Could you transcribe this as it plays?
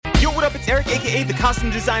what up? It's Eric, a.k.a. the costume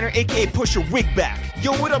designer, a.k.a. push your wig back.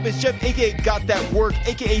 Yo, what up? It's Jeff, a.k.a. got that work,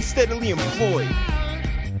 a.k.a. steadily employed.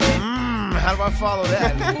 How do I follow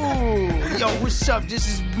that? Ooh, yo, what's up? This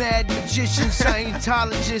is Mad Magician,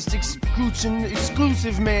 Scientologist,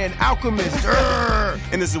 exclusive man, Alchemist.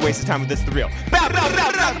 And this is a waste of time with This The Real.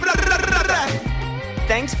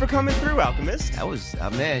 Thanks for coming through, Alchemist. That was,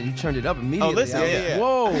 man, you turned it up immediately. Oh, listen, yeah.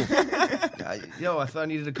 Whoa. Yo, I thought I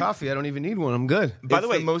needed a coffee. I don't even need one. I'm good. By the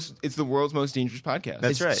way, it's the world's most dangerous podcast.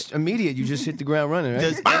 That's right. It's immediate. You just hit the ground running,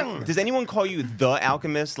 right? Does anyone call you the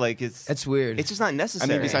Alchemist? Like That's weird. It's just not I necessary.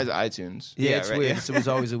 mean, besides iTunes. Yeah, it's right, weird. yeah. So it was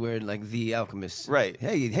always a weird, like, the Alchemist. Right.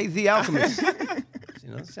 Hey, the Alchemist. You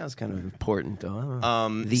know, it sounds kind of important, though. I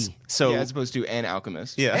don't know. So as opposed to an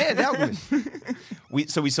alchemist. yeah. And Alchemist.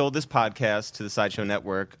 We sold this podcast to the Sideshow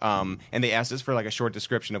Network, and they asked us for like a short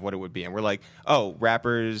description of what it would be, and we're like, oh,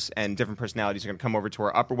 rappers and different personalities are going to come over to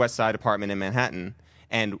our Upper West Side apartment in Manhattan,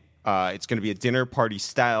 and it's going to be a dinner party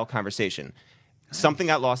style conversation. Something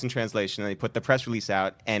got lost in translation, and they put the press release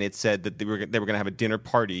out, and it said that they were going to have a dinner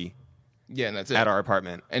party. Yeah, and that's it. At our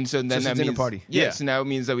apartment. And so then Just that a dinner means party. Yeah, so now it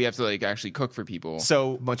means that we have to like actually cook for people.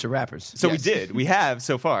 So A bunch of rappers. So Yes. we did. We have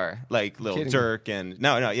so far. Like Lil Kidding Durk and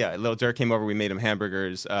Lil Durk came over. We made him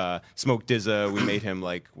hamburgers. Smoked Dizza. We made him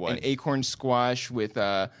like what? An acorn squash with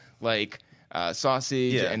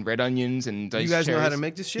sausage Yeah. and red onions and diced You guys know how cherries. to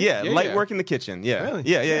make this shit? Yeah, Yeah, light yeah. work in the kitchen. Yeah. Really?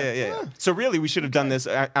 Yeah. So really, we should have done this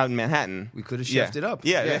out in Manhattan. We could have Yeah. chefed it up.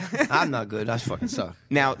 Yeah. I'm not good. I fucking suck.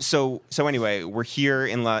 Now, so anyway, we're here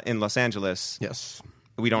in Los Angeles. Yes.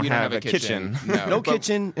 We don't have a kitchen. No but-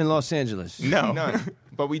 kitchen in Los Angeles. No. None.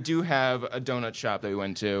 But we do have a donut shop that we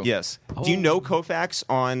went to. Yes. Do you know Koufax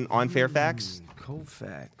on Fairfax?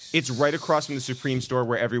 Koufax. It's right across from the Supreme store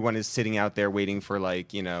where everyone is sitting out there waiting for Are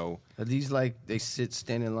these like they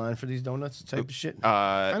stand in line for these donuts type of shit?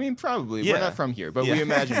 I mean, probably. Yeah. We're not from here, but Yeah. we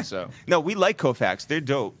imagine so. No, we like Koufax. They're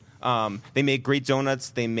dope. They make great donuts.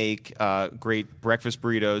 They make great breakfast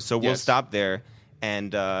burritos. So we'll Yes. stop there,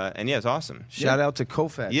 and yeah, it's awesome. Shout out to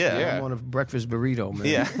Koufax. Yeah. Yeah. I want a breakfast burrito, man.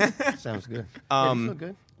 Yeah. Sounds good. Yeah, you feel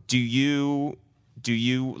good. Do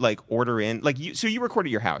you like order in so you record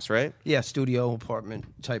at your house, right? Yeah, studio apartment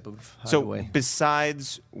type of So hideaway.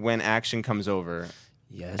 besides when Action comes over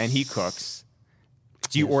Yes. and he cooks,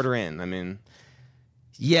 do you order in? I mean,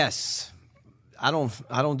 Yes. I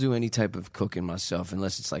don't do any type of cooking myself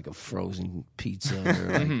unless it's like a frozen pizza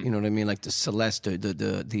or like, you know what I mean, like the Celeste,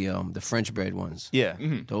 the French bread ones. yeah.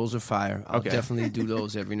 Those are fire. I'll Okay. definitely do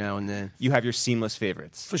those every now and then. You have your seamless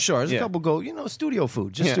favorites. For sure. There's Yeah. a couple studio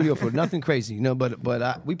food, just Yeah. studio food, nothing crazy,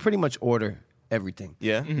 but we pretty much order everything.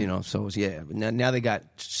 Yeah? So now they got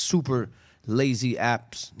super lazy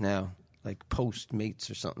apps now, like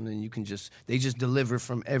Postmates or something, and they just deliver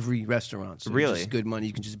from every restaurant. So Really? it's just good money.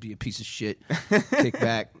 You can just be a piece of shit, kick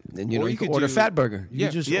back, and Or you you can could order do- Fat Burger. You Yeah.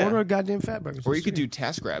 just Yeah. order a goddamn Fat Burger. Or you could do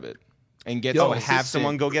TaskRabbit and get Yo, some have assistant.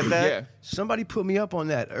 someone go get that? Yeah. Somebody put me up on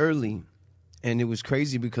that early, and it was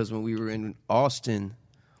crazy because when we were in Austin,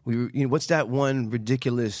 we were, what's that one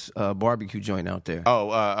ridiculous barbecue joint out there?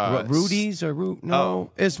 Rudy's or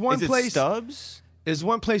no? It's one is it place. Stubbs? There's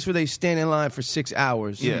one place where they stand in line for 6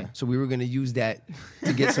 hours. Yeah. So we were going to use that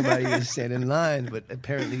to get somebody to stand in line, but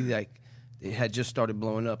apparently, like, it had just started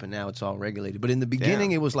blowing up, and now it's all regulated. But in the beginning,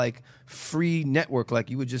 Damn. it was like free network.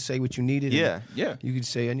 Like, you would just say what you needed. Yeah. and Yeah. You could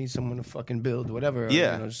say, I need someone to fucking build whatever. or,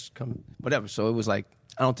 Yeah. just come, whatever. So it was like,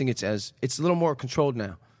 I don't think it's a little more controlled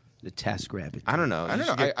now. The TaskRabbit. I don't know. I You don't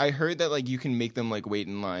should know. get- I heard that like you can make them like wait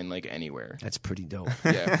in line like anywhere. That's pretty dope.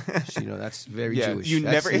 Yeah. That's very Yeah. Jewish. You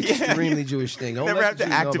That's never- an yeah. extremely Jewish thing. Don't Never let have the to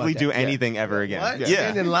Jews know actively about do that. anything ever again. What? Yeah.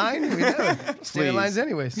 Stand in line? We never stand in Please. lines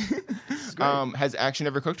anyways. It's great. Has Action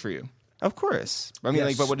ever cooked for you? Of course. I mean, Yes.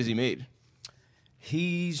 like, but what has he made?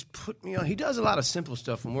 He's put me on. He does a lot of simple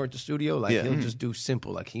stuff when we're at the studio. Like Yeah. he'll just do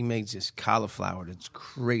simple. Like he makes this cauliflower that's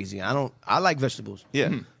crazy. I like vegetables.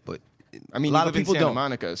 Yeah. But I mean, a lot you of live in people Santa don't.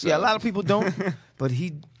 Monica, so Yeah, a lot of people don't. But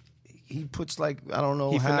he puts like I don't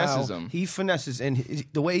know He how finesses them. He finesses, and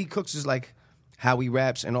the way he cooks is like how he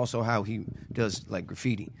raps and also how he does like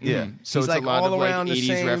graffiti. Yeah. So He's it's like a lot all of like around the 80s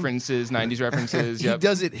same. references, 90s references. He Yep.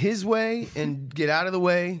 does it his way and get out of the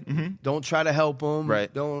way. Don't try to help him.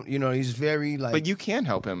 Right. Don't he's very like. But you can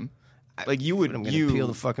help him. Like you would. I'm gonna peel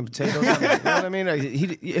the fucking potatoes. You know what I mean? Like,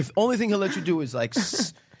 if only thing he'll let you do is like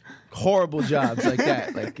horrible jobs like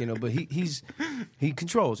that. Like but he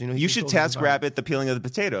controls. He You should controls his task environment. rabbit the peeling of the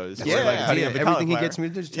potatoes. Yeah. Or, like, cutting up the everything he cauliflower. gets me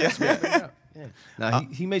to do is task rabbit. Yeah. Now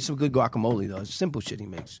he made some good guacamole though. It's simple shit he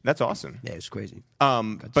makes. That's awesome. Yeah, it's crazy.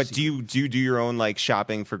 But do you do your own like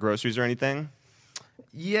shopping for groceries or anything?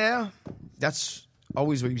 Yeah, that's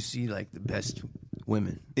always where you see like the best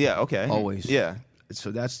women. Yeah. Okay. Always. Yeah.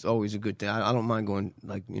 So that's always a good thing. I don't mind going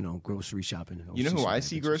like grocery shopping. You know who I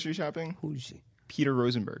see grocery shopping? Who do you see? Peter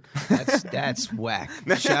Rosenberg. That's whack.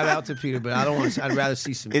 Shout out to Peter, but I don't want. I'd rather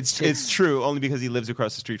see some. It's true only because he lives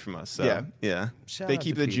across the street from us. So, yeah. They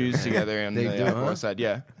keep the Jews together on the Upper West Side.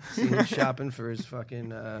 Yeah. See him shopping for his fucking.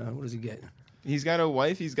 What does he get? He's got a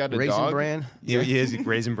wife. He's got a Raisin dog. Bran. Yeah, he is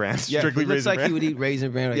Raisin Bran. Strictly he looks Raisin like Bran. he would eat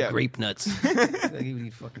Raisin Bran, like grape nuts. Like he would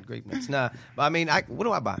eat fucking grape nuts. Nah, but I mean, what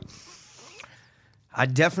do I buy? I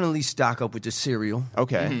definitely stock up with the cereal.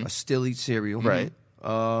 Okay. I still eat cereal. Right.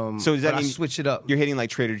 So does that mean I switch it up? You're hitting like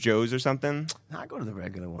Trader Joe's or something? I go to the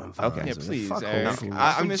regular one. Okay. Yeah, please. Fuck Eric. Whole Foods.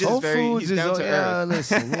 I'm just Whole very. Foods He's is down to earth.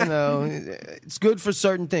 listen, it's good for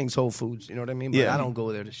certain things. Whole Foods, you know what I mean? But Yeah. I don't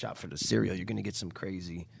go there to shop for the cereal. You're gonna get some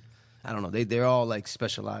crazy. I don't know. They're all like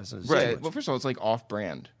specialized. Right. Well, first of all, it's like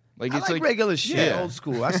off-brand. Like I it's like regular shit, Yeah. old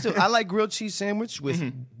school. I like grilled cheese sandwich with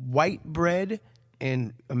white bread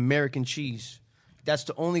and American cheese. That's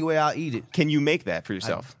the only way I'll eat it. Can you make that for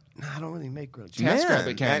yourself? I don't really make grilled cheese.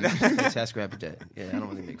 TaskRabbit can. Task Rabbit that. Yeah, I don't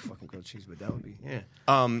really make fucking grilled cheese, but that would be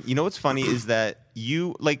You know what's funny is that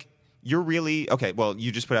you're really okay. Well,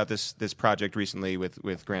 you just put out this project recently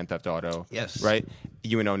with Grand Theft Auto. Yes. Right.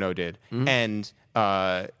 You and Ono did, and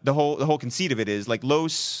the whole conceit of it is like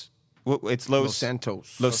Los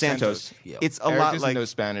Santos. Los Santos. Yeah. It's a Eric lot doesn't like know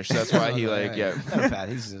Spanish, so that's why he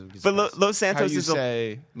But Los How Santos you is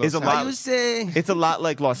say? is a Los lot. How you say? It's a lot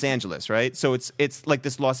like Los Angeles, right? So it's like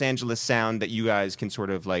this Los Angeles sound that you guys can sort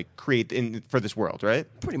of like create for this world, right?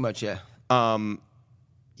 Pretty much, yeah.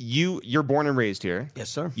 You're born and raised here. Yes,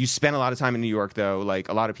 sir. You spent a lot of time in New York, though. Like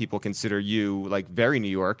a lot of people consider you like very New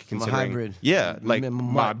York. I'm a Considering, hybrid. yeah, like I'm a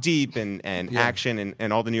Mobb Deep and Action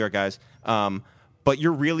and all the New York guys. But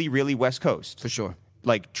you're really, really West Coast For sure.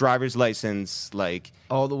 Like driver's license, like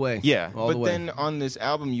All the way. Yeah. All the But way. then on this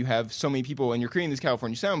album, you have so many people, and you're creating this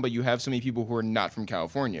California sound, but you have so many people who are not from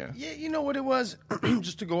California. Yeah, you know what it was?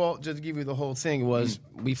 just to give you the whole thing was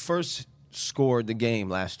we first scored the game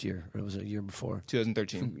last year. Or it was a year before.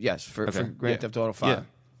 2013. Yes, for Grand Theft Auto 5. Yeah.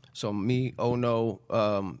 So me,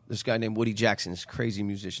 this guy named Woody Jackson, this crazy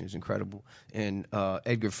musician, is incredible, and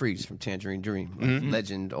Edgar Freeze from Tangerine Dream, like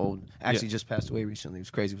legend, old. Actually, just passed away recently. It was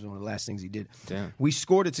crazy. It was one of the last things he did. Damn. We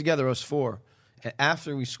scored it together, us four, and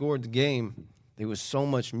after we scored the game, there was so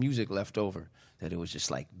much music left over that it was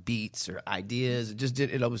just like beats or ideas.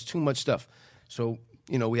 It was too much stuff. So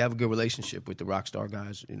we have a good relationship with the Rockstar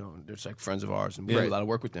guys. They're like friends of ours, and we do a lot of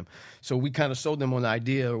work with them. So we kind of sold them on the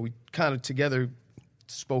idea, or we kind of together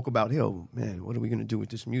spoke about, yo, man, what are we going to do with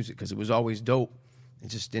this music? Because it was always dope. It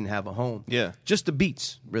just didn't have a home. Yeah. Just the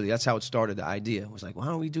beats, really. That's how it started, the idea. It was like, why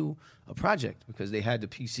don't we do a project? Because they had the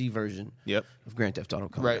PC version of Grand Theft Auto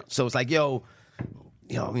coming out. So it's like, yo,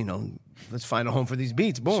 let's find a home for these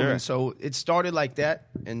beats. Boom. Sure. And so it started like that,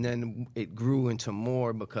 and then it grew into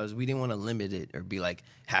more because we didn't want to limit it or be like,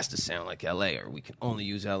 has to sound like L.A. or we can only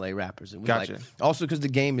use L.A. rappers. And we Gotcha. Also because the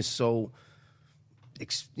game is so...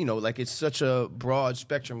 it's such a broad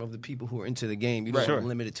spectrum of the people who are into the game. You don't want to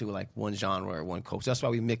limit it to like one genre or one coast. That's why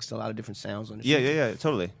we mixed a lot of different sounds on the show. Yeah,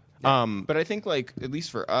 totally. But I think, like, at least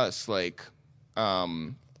for us, like,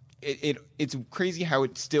 it's crazy how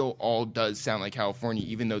it still all does sound like California,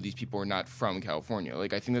 even though these people are not from California.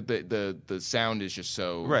 Like, I think that the sound is just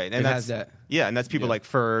so Right, and It has that. Yeah, and that's people like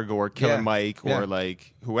Ferg or Killer Yeah. Mike or Yeah.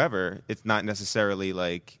 like whoever. It's not necessarily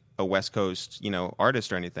like a West Coast,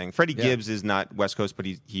 artist or anything. Freddie Gibbs is not West Coast, but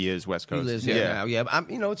he is West Coast. He lives here now. Yeah, but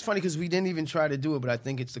it's funny because we didn't even try to do it, but I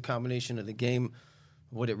think it's the combination of the game,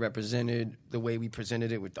 what it represented, the way we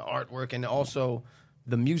presented it with the artwork, and also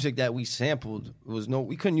the music that we sampled.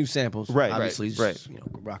 We couldn't use samples, Right, obviously. right. It's,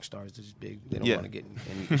 rock stars is big; they don't Yeah. want to get in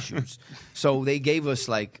any issues. So they gave us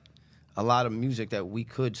like a lot of music that we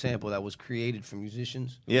could sample that was created for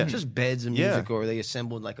musicians. Yeah. Just beds of music, or they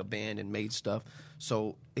assembled like a band and made stuff.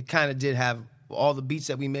 So it kind of did have all the beats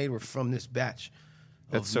that we made were from this batch.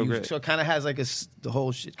 That's so music. great. So it kind of has like the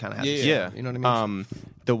whole shit kind of has. Yeah, You know what I mean?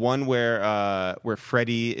 The one where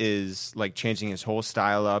Freddie is like changing his whole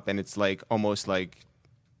style up, and it's like almost like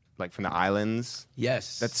from the islands.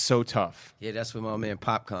 Yes. That's so tough. Yeah, that's with my man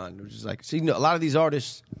Popcorn. Which is like, see, a lot of these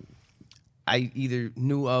artists I either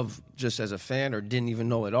knew of just as a fan or didn't even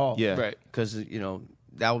know at all. Yeah. Right. Because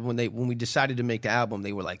that was when we decided to make the album,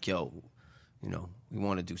 they were like, yo, we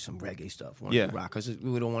want to do some reggae stuff. We want to do rock because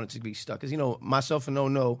we don't want it to be stuck. Because myself and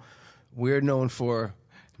No, we're known for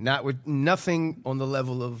Not with nothing on the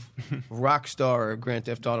level of Rockstar or Grand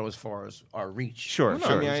Theft Auto as far as our reach. Sure, Well, no,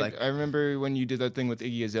 sure. I mean, I remember when you did that thing with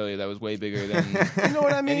Iggy Azalea. That was way bigger than You know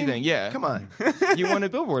what I mean? anything. Yeah, Come on. You won a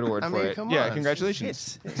Billboard Award for it. Come Yeah, on.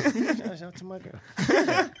 congratulations. Shout out to my girl.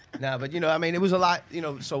 Nah, but I mean, it was a lot,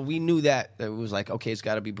 so we knew that it was like, okay, it's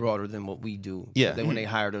got to be broader than what we do. Yeah. Then when they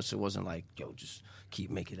hired us, it wasn't like, yo, just keep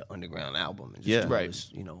making an underground album and just Yeah. do Right.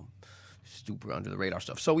 this, super under the radar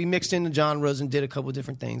stuff. So we mixed in the genres and did a couple of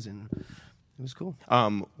different things, and it was cool.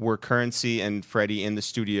 Were Currency and Freddie in the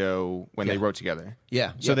studio when they wrote together?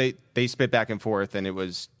 Yeah. So yeah. they spit back and forth, and it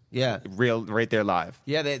was real right there live.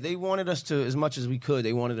 Yeah, they wanted us to, as much as we could,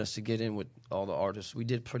 they wanted us to get in with all the artists. We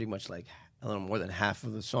did pretty much like a little more than half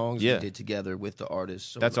of the songs we did together with the artists.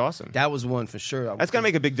 So That's awesome. That was one for sure. That's gonna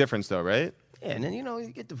make a big difference, though, right? Yeah, and then you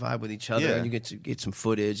get the vibe with each other, Yeah. and you get to get some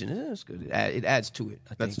footage, and it's good. It adds to it.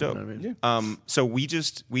 I That's think. dope. Yeah. So we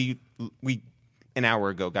an hour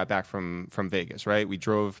ago got back from Vegas, right? We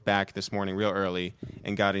drove back this morning real early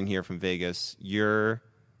and got in here from Vegas. You're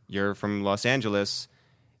from Los Angeles.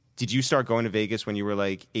 Did you start going to Vegas when you were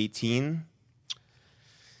like 18?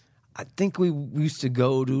 I think we used to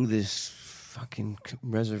go to this fucking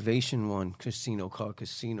reservation casino called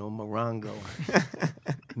Casino Morongo.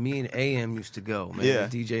 Me and AM used to go, man. Yeah.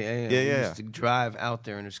 DJ AM. Yeah, He yeah. used to drive out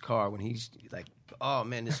there in his car when he's like, oh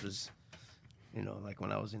man, this was, like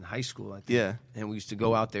when I was in high school, I think. Yeah. And we used to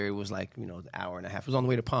go out there. It was like, an hour and a half. It was on the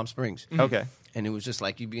way to Palm Springs. Okay. And it was just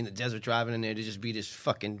like you'd be in the desert driving in there to just be this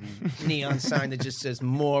fucking neon sign that just says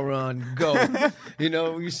 "Moron Go." We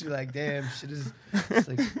used to be like, damn, shit is it's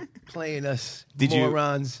like playing us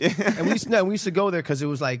morons. And we used to go there because it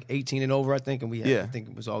was like 18 and over, I think, and we had, I think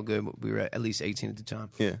it was all good. But we were at least 18 at the time.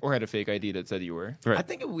 Yeah. Or had a fake ID that said you were. Right. I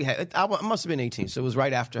think I must have been 18, so it was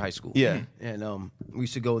right after high school. Yeah. And we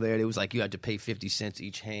used to go there. It was like you had to pay 50 cents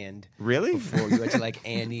each hand. Really? Before you had to like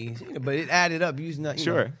Annie, but it added up.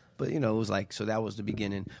 Sure. But it was like, so that was the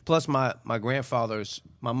beginning. Plus my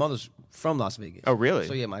mother's from Las Vegas. Oh, really?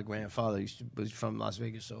 So yeah, my grandfather was from Las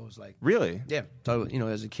Vegas. So it was like, Really? yeah. So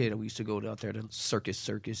as a kid, we used to go out there to circus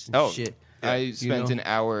and shit. I spent an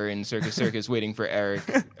hour in Circus waiting for Eric.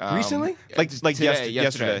 Recently? Like Today,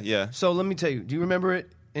 yesterday. Yeah. So let me tell you, do you remember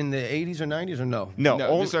it in the 80s or 90s or no? No. No,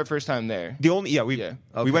 only, this is our first time there. the only we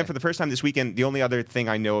Okay. went for the first time this weekend. The only other thing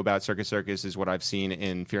I know about Circus is what I've seen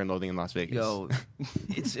in Fear and Loathing in Las Vegas. Yo,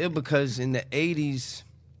 it's ill because in the 80s,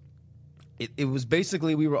 it was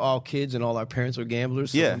basically we were all kids and all our parents were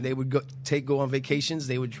gamblers. So Yeah. when they would go on vacations,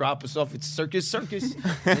 they would drop us off at Circus.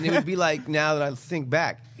 And it would be like, now that I think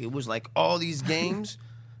back, it was like all these games,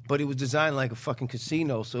 but it was designed like a fucking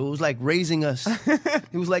casino. So it was like raising us.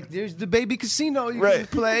 It was like, there's the baby casino. You can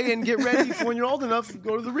play and get ready for when you're old enough to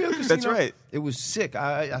go to the real casino. That's right. It was sick.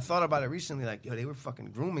 I thought about it recently, like, yo, they were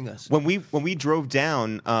fucking grooming us. When we drove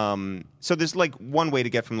down, so there's like one way to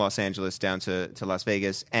get from Los Angeles down to Las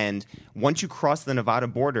Vegas, and once you cross the Nevada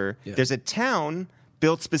border, there's a town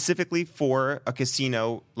built specifically for a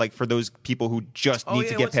casino, like for those people who just need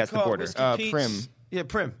to get what's it past the called? border. Whiskey Pete's? Prim. Yeah,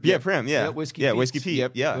 Prim. Yeah, Prim. Yeah, Whiskey Whiskey Pete's. Pete.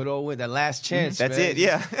 Yep. Yeah, Good old that last chance. that's man. it.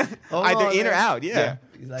 Yeah, Hold either on, in or man. out. Yeah,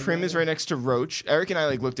 He's like, Prim is right next to Roach. Eric and I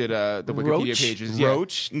looked at the Wikipedia Roach? pages. Yeah.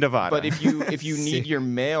 Roach, Nevada. But if you need Sick. your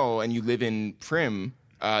mail and you live in Prim,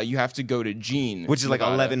 you have to go to Gene, which is like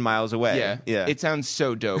Nevada. 11 miles away. Yeah, yeah. It sounds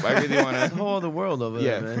so dope. I really want The to. whole other world over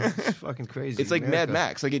Yeah. there, man. It's fucking crazy. It's like Mad America.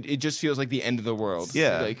 Max. Like it just feels like the end of the world.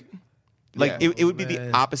 Yeah. Like it would be the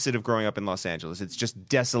man. opposite of growing up in Los Angeles. It's just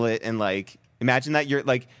desolate and like imagine that you're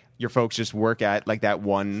like your folks just work at like that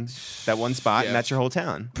one spot Yeah. and that's your whole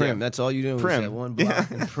town. Prim. That's all you do. Prim. Is that one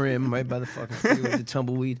block in Prim, right by the fucking freeway, the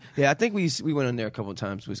tumbleweed. Yeah, I think we went in there a couple of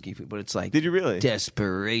times, Whiskey Pete, but it's like, Did you really?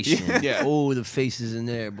 desperation. Yeah. Oh, the faces in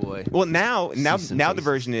there, boy. Well, now some the faces.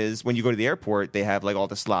 version is when you go to the airport, they have like all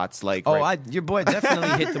the slots. Like Oh, right- your boy definitely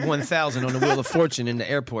hit the 1,000 on the Wheel of Fortune in the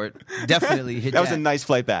airport. Definitely hit that was a nice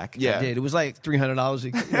flight back. Yeah. I did. It was like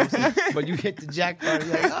 $300, but you hit the jackpot.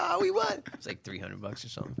 You're like, oh, we won. It's like $300 or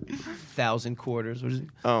something. 1,000 quarters. What is it?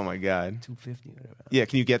 Oh my god. 250, whatever. Yeah.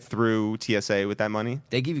 Can you get through TSA with that money?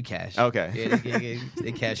 They give you cash. Okay. Yeah,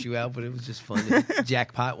 they cash you out, but it was just fun.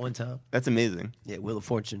 Jackpot one time. That's amazing. Yeah, Wheel of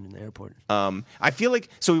Fortune in the airport. I feel like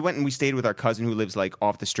so we went and we stayed with our cousin who lives like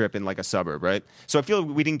off the strip in like a suburb, right? So I feel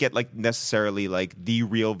like we didn't get like necessarily like the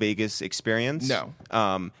real Vegas experience. No.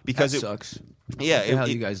 Because That it sucks. Yeah. What the hell are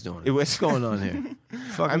you guys doing? It was What's going on here?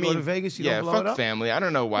 Fucking go to Vegas, you yeah, don't blow fuck it up? family. I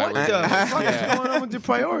don't know why. What we're the doing this. fuck Yeah. is going on with your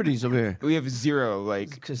priorities over here? We have zero.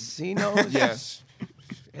 Like Casinos? Yeah.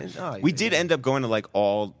 And, oh, We yeah, did yeah. end up going to like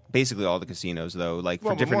all basically all the casinos though, like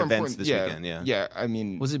Well, for different more events important- this yeah, weekend. Yeah. Yeah, I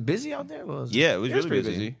mean, Was it busy out there? Or was Yeah, it was it was really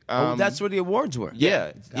pretty busy. Oh, that's where the awards were.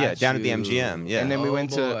 Yeah, Got down at the you. MGM. Yeah, and then we Oh,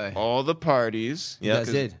 went boy. to all the parties. You guys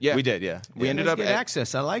 'cause- did? Yeah. we did. Yeah, We ended Let's up get at,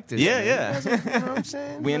 access. I like this. Yeah, man. yeah. You guys are- you know what I'm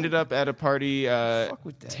saying? we ended up at a party. Fuck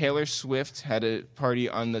with that. Taylor Swift had a party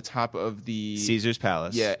on the top of the Caesar's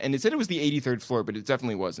Palace. Yeah, and it said it was the 83rd floor, but it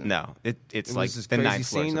definitely wasn't. No, it's It like was this the crazy ninth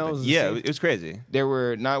floor. or scene, though? something. Was it the Yeah, scene? it was crazy. There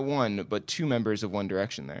were not one, but two members of One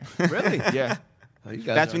Direction there. Really? Yeah. Oh, you guys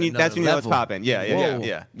That's are when you. on That's when you know it's another level. popping. Yeah, yeah, Whoa.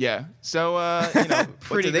 yeah, Yeah. So, you know, What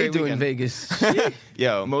pretty do they great do in weekend. Vegas? yeah.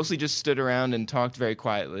 Yo, Mostly just stood around and talked very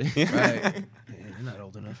quietly. right. Yeah, you're not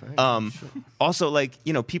old enough, right? Also, like,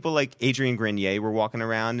 you know, people like Adrian Grenier were walking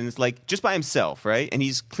around, and it's like just by himself, right? And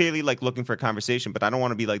he's clearly like looking for a conversation. But I don't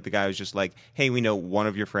want to be like the guy who's just like, "Hey, we know one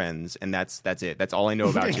of your friends, and that's it. That's all I know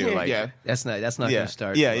about you." Like, Yeah. That's not yeah, going to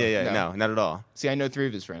start. yeah. No. No, not at all. See, I know three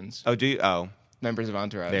of his friends, Oh, do you? Oh, members of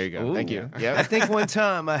Entourage. There you go. Ooh. Thank you. I Yeah. think one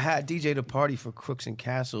time I had DJ'd a party for Crooks and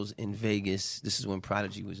Castles in Vegas. This is when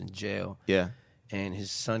Prodigy was in jail. yeah. And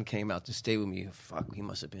his son came out to stay with me. Fuck, he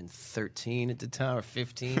must have been 13 at the time or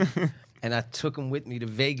 15. And I took him with me to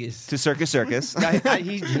Vegas. To Circus.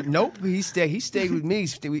 Nope, he stayed with me.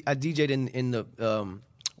 I DJ'd in the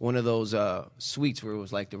one of those suites where it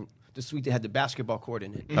was like the suite that had the basketball court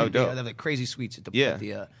in it. Oh, dope. They had like crazy suites at Yeah.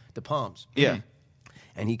 the Palms. Yeah.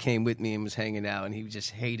 And he came with me and was hanging out, and he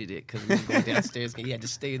just hated it because we was going downstairs. He had to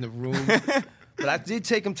stay in the room. But I did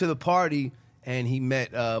take him to the party, and he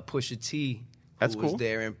met Pusha T, who That's was cool.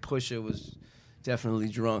 there, and Pusha was definitely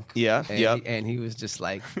drunk. Yeah, and yep. and he was just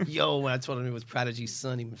like, yo, when I told him it was Prodigy's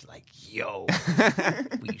son, he was like, yo,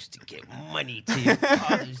 we used to get money to your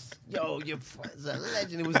fathers. Yo, your father's a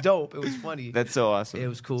legend. It was dope. It was funny. That's so awesome. It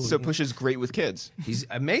was cool. So Pusha's great with kids. He's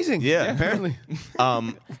amazing. Yeah. apparently.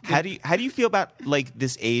 How do you feel about like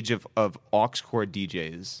this age of aux cord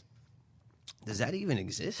DJs? Does that even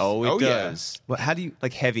exist? Oh, it Oh, yeah. does. Well, how do you?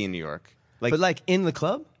 Like heavy in New York. Like, But like in the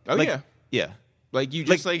club, Oh, like, yeah. yeah. Like you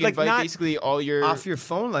just Like invite not- basically all your off your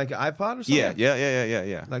phone, like an iPod or something.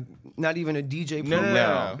 Yeah. Like not even a DJ. No,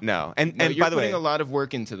 program? No. And No, and you're by the way, putting a lot of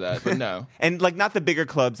work into that, but no. and like not the bigger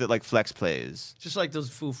clubs that like Flex plays. Just like those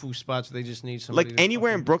foo spots where they just need somebody. Like to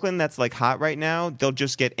anywhere in fucking- Brooklyn that's like hot right now, they'll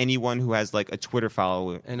just get anyone who has like a Twitter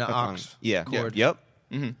follower And an aux Yeah. cord. Yep.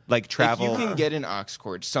 Like travel. If you can get an aux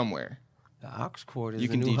cord somewhere. The aux cord is You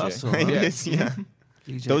the can new DJ. hustle. It Huh? is, yeah.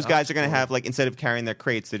 DJ Those guys aux are gonna cord. have like instead of carrying their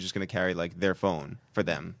crates, they're just gonna carry like their phone for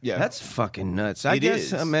them. Yeah. That's fucking nuts. I It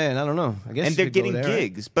guess, is. man. I don't know. I guess And you they're could go getting there, right?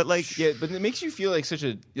 gigs, but like Yeah, but it makes you feel like such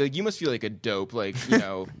a like you must feel like a dope, like, you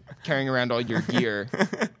know, carrying around all your gear.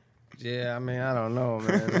 Yeah, I mean, I don't know,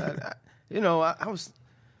 man.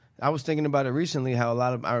 I was thinking about it recently. How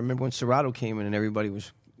I remember when Serato came in, and everybody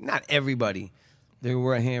was not everybody. There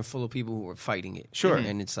were a handful of people who were fighting it. Sure.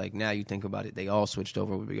 And it's like now you think about it, they all switched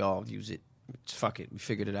over. We all use it. Fuck it, we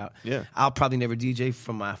figured it out. Yeah. I'll probably never DJ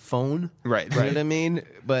from my phone. Right, You right. know what I mean?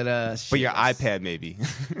 But but your iPad maybe.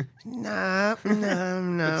 Nah.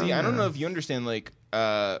 But see, I don't know if you understand, like,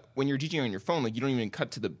 when you're DJing on your phone, like, you don't even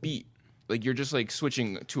cut to the beat. Like, you're just, like,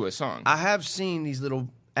 switching to a song. I have seen these little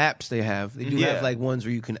apps they have. They do Yeah. have like ones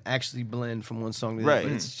where you can actually blend from one song to the Right. other.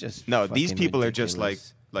 But it's just No, these fucking people are just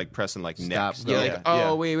ridiculous. like pressing like Stop. next. Yeah, like,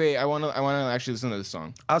 oh, wait, I want to actually listen to this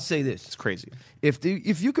song. I'll say this. It's crazy. If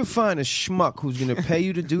you can find a schmuck who's going to pay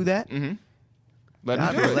you to do that, Let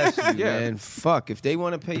God me do bless it. you, man. Fuck. If they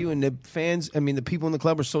want to pay you and the fans, the people in the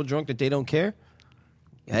club are so drunk that they don't care,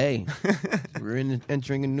 hey, we're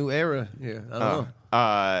entering a new era here. I don't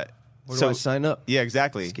know. Where do I sign up? Yeah,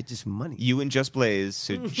 exactly. Let's get this money. You and Just Blaze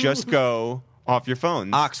should just go off your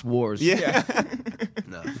phones. Ox Wars. Yeah.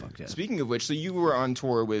 No, fuck that. Speaking of which, so you were on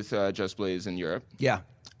tour with Just Blaze in Europe. Yeah.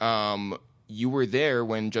 You were there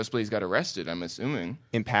when Just Blaze got arrested, I'm assuming.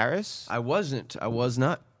 In Paris? I wasn't. I was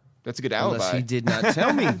not. That's a good alibi. Unless he did not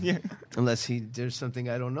tell me. Unless there's something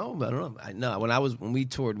I don't know. But I don't know. When we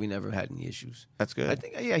toured, we never had any issues. That's good. I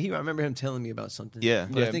think, I remember him telling me about something. Yeah.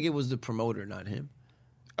 But I Yeah. think it was the promoter, not him.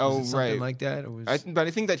 Oh, Was it something right. like that? Or was But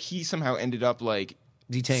I think that he somehow ended up, like,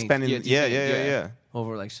 detained Spending, Yeah, yeah.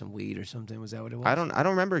 over like some weed or something? Was that what it was? I don't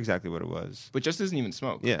remember exactly what it was. but just doesn't even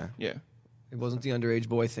smoke. Yeah. Yeah. It wasn't the underage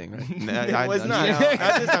boy thing, right? It was not.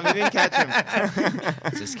 Not this time. They didn't catch him.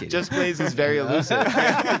 Just kidding. Just Blaze is very elusive.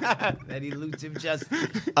 that elusive just.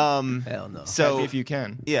 Hell no. So if you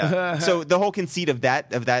can. yeah. So the whole conceit of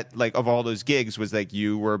that like of all those gigs was like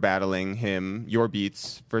you were battling him, your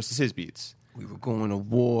beats versus his beats. We were going to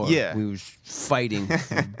war. Yeah. We was fighting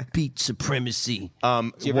for beat supremacy.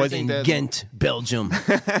 Do you ever Was think in that, Ghent, Belgium.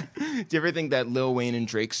 do you ever think that Lil Wayne and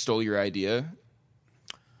Drake stole your idea?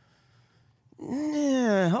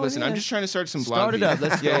 Yeah, Listen, I'm just trying to start some blog. Start it up.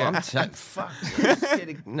 Let's go. Yeah. I'm fuck. Just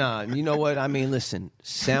kidding. Nah, you know what? I mean, listen.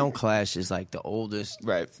 Sound Clash is like the oldest.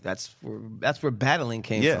 Right. That's where battling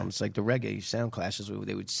came from. It's like the reggae Sound Clashes where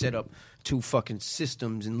they would set up two fucking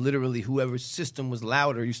systems and literally whoever's system was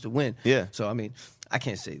louder used to win. Yeah. So I mean, I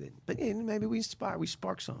can't say that, but yeah, maybe we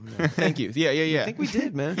sparked something. Thank you. Yeah. I think we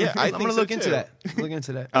did, man. Yeah, I'm think gonna so look too. into that. Look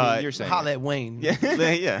into that. I mean, you're saying holla at Wayne. Yeah.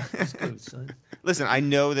 That's good, son. Listen, I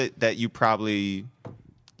know that you probably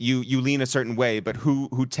you lean a certain way, but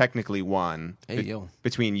who technically won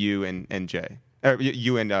between you and Jay?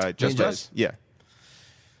 You and Just and Us? Just? Yeah.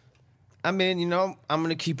 I mean, I'm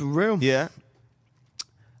gonna keep it real. Yeah.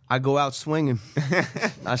 I go out swinging.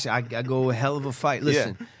 I go a hell of a fight.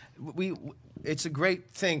 Listen, it's a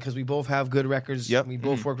great thing because we both have good records. Yep. We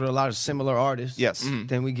both work with a lot of similar artists. Yes.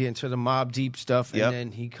 Then we get into the Mobb Deep stuff, and Yep.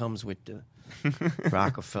 then he comes with the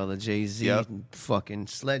Rockefeller, Jay-Z, Yep. and fucking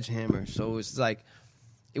Sledgehammer. So it's like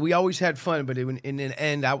we always had fun, but in the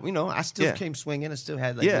end, I still came swinging. I still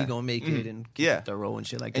had We Gonna Make It and Thorough and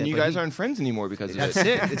shit like that. And you But guys aren't friends anymore because of That's it.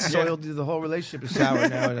 it. It's soiled. The whole relationship is sour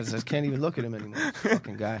now. And I just can't even look at him anymore. This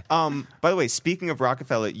fucking guy. By the way, speaking of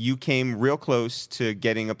Rockefeller, you came real close to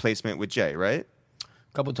getting a placement with Jay, right?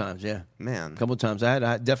 A couple times, yeah. Man. A couple times.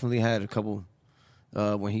 I definitely had a couple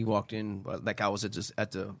when he walked in. Like I was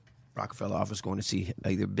at the Rockefeller office going to see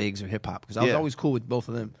either Biggs or hip hop because I was always cool with both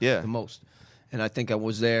of them the most. And I think I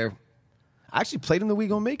was there. I actually played him the We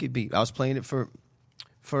Gonna Make It beat. I was playing it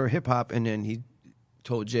for hip hop, and then he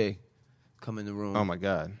told Jay, come in the room. Oh, my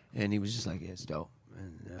God. And he was just like, yeah, it's dope.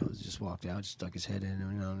 And I was just walked out, just stuck his head in,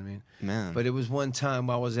 you know what I mean? Man. But it was one time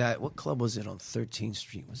I was at, what club was it on 13th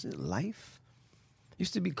Street? Was it Life? It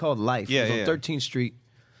used to be called Life. Yeah, it was on 13th Street.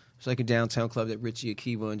 It's like a downtown club that Richie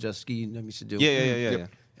Akiva and Just Ski and them used to do. Yeah.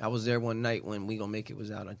 I was there one night when We Gonna Make It was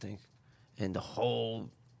out, I think. And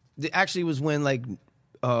actually was when like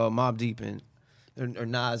Mobb Deep and or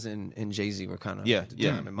Nas and Jay-Z were kind of at the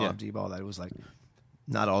time, and Mobb Deep, all that. It was like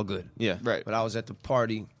not all good. Yeah. Right. But I was at the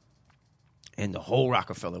party, and the whole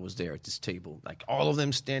Rockefeller was there at this table. Like all of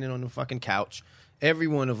them standing on the fucking couch. Every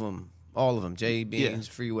one of them, all of them. Jay, Beans,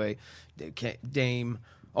 Freeway, Dame,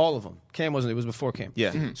 all of them. Cam wasn't. It was before Cam.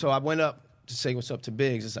 Yeah. So I went up to say what's up to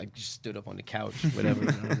Biggs. It's like just stood up on the couch, whatever. You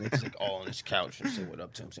know what I mean? It's like all on this couch and say what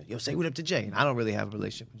up to him. Say, yo, say what up to Jay. And I don't really have a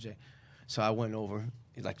relationship with Jay. So I went over.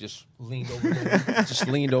 He like just leaned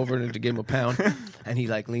over to give him a pound, and he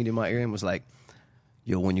like leaned in my ear and was like,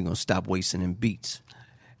 "Yo, when you gonna stop wasting them beats?"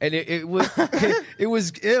 And it was it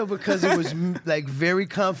was ill because it was like very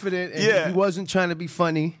confident, and he wasn't trying to be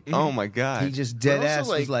funny. Oh my God. He just dead ass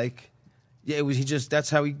was like, yeah, it was. He just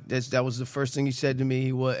that was the first thing he said to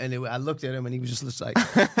me. I looked at him and he was just like.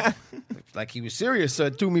 Like he was serious, so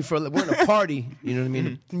it threw me we're in a party, you know what I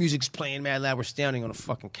mean? The music's playing mad loud, we're standing on a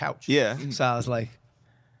fucking couch. Yeah. So I was like,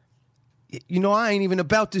 I ain't even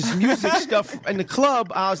about this music stuff in the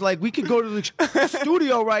club. I was like, we could go to the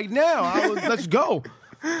studio right now. Let's go.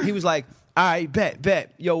 He was like, all right,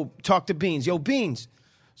 bet. Yo, talk to Beans. Yo, Beans.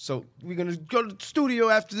 So we're going to go to the studio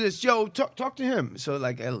after this. Yo, talk to him. So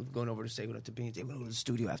like going over to say what up to Beans. We're going to go to the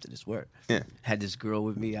studio after this work. Yeah. Had this girl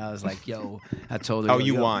with me. I was like, yo. I told her. Oh,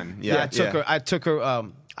 you won. Yeah. I took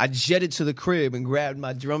her. I jetted to the crib and grabbed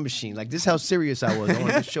my drum machine. Like this is how serious I was. I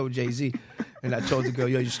wanted to show Jay-Z. And I told the girl,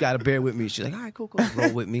 yo, you just got to bear with me. She's like, all right, cool.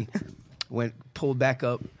 Roll with me. Pulled back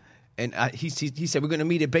up. And he said, we're going to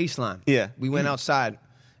meet at Baseline. Yeah. We went outside.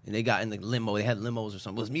 And they got in the limo. They had limos or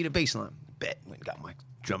something. Let's meet at Baseline. Bet. Went and got my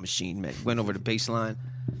drum machine, man. Went over to Baseline.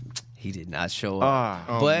 He did not show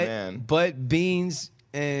up. Man. But Beans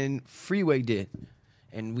and Freeway did.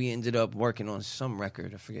 And we ended up working on some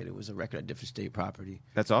record. I forget. It was a record at different state property.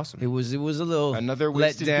 That's awesome. It was a little another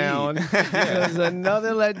letdown. It was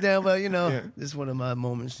another letdown, but this is one of my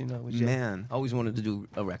moments, with Jay. Man. I always wanted to do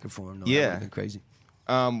a record for him. Though. Yeah. That would have been crazy.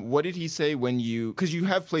 What did he say because you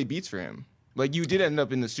have played beats for him. Like you did end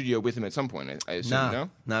up in the studio with him at some point, I assume, no?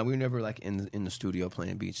 Nah, we were never like in the studio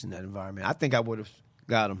playing beats in that environment. I think I would have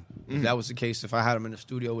got him if that was the case. If I had him in the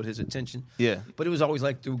studio with his attention, but it was always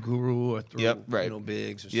like through Guru or through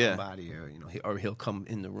Biggs or somebody, or he'll come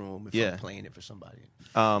in the room if I'm playing it for somebody.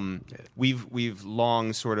 We've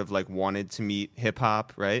long sort of like wanted to meet hip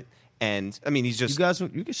hop, right? And I mean, he's just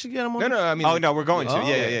you should get him on. No, I mean, we're going to.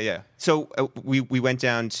 Yeah. So we went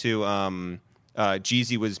down to.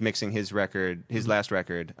 Jeezy was mixing his last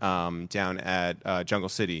record, down at Jungle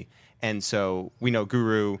City. And so we know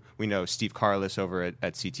Guru, we know Steve Carless over at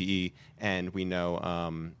CTE, and we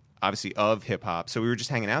know obviously of hip hop. So we were just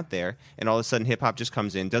hanging out there, and all of a sudden, hip hop just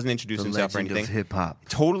comes in, doesn't introduce himself or anything. Hip hop.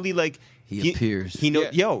 Totally like he appears.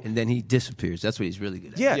 And then he disappears. That's what he's really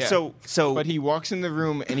good at. Yeah. So but he walks in the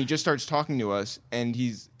room and he just starts talking to us, and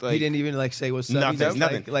he's like, he didn't even like say what's up.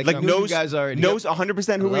 Nothing. Like knows you guys already knows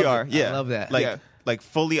 100% who we are. Yeah, I love that. Like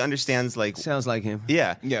fully understands like sounds like him.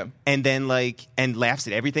 Yeah. And then and laughs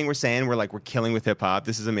at everything we're saying. We're like, we're killing with hip hop.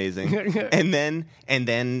 This is amazing. and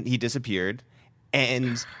then he disappeared.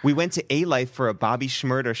 And we went to A Life for a Bobby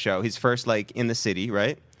Shmurda show, his first like in the city,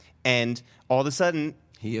 right? And all of a sudden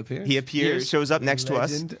he appears. Shows up next to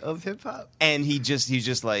us. Legend of hip hop. And he's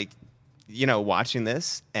just like, watching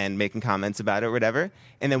this and making comments about it or whatever.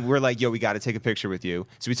 And then we're like, yo, we got to take a picture with you.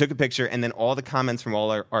 So we took a picture, and then all the comments from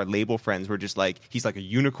all our label friends were just like, he's like a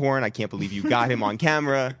unicorn. I can't believe you got him on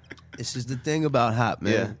camera. This is the thing about Hop,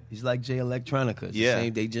 man. Yeah. He's like Jay Electronica. It's Yeah. the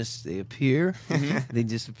same, they appear, they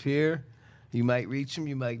disappear. You might reach him,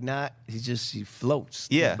 you might not. He floats.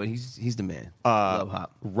 Yeah. But he's the man. Love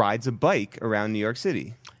Hop. Rides a bike around New York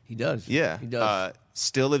City. He does. Yeah. He does.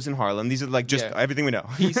 Still lives in Harlem. These are like just everything we know.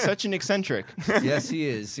 he's such an eccentric. Yes, he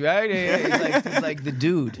is. Right? Yeah, he's like the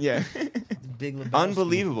dude. Yeah. Big Lebowski.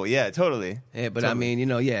 Unbelievable. Yeah, totally. Yeah, but totally. I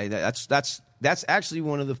mean, that's actually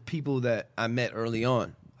one of the people that I met early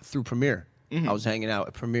on through Premiere. I was hanging out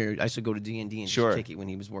at Premiere. I used to go to D&D and just kick it when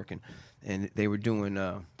he was working. And they were doing...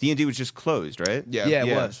 D&D was just closed, right? Yeah,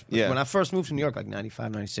 it was. Yeah. When I first moved to New York, like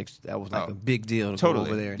 95, 96, that was like a big deal to go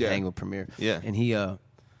over there and hang with Premiere. Yeah. And he...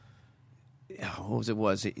 what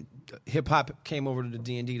was it? Hip-hop came over to the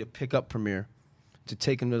D&D to pick up Premiere, to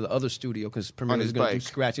take him to the other studio, because Premiere was going to do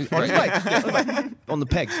scratches. On his bike. On the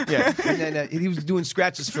pegs. Yeah. And then he was doing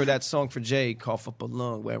scratches for that song for Jay, Cough Up a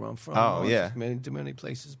Lung, Where I'm From. Oh, yeah. Many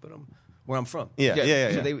places, but where I'm from. Yeah.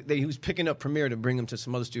 So he was picking up Premiere to bring him to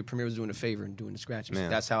some other studio. Premiere was doing a favor and doing the scratches.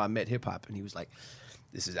 Man. That's how I met hip hop. And he was like,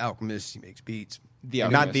 "This is Alchemist. He makes beats."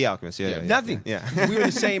 Not The Alchemist. Yeah. Nothing. Yeah. We were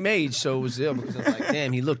the same age, so it was ill because I was like,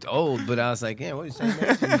 "Damn, he looked old," but I was like, "Yeah, what is same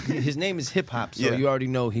age?" And his name is Hip Hop, so you already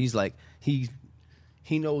know he's like he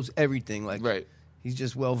knows everything. Like, he's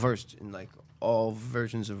just well versed in like all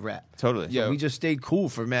versions of rap. Totally. So we just stayed cool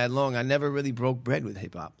for mad long. I never really broke bread with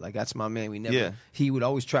hip hop. Like, that's my man. We never. Yeah. He would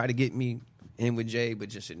always try to get me in with Jay, but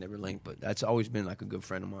just it never linked. But that's always been like a good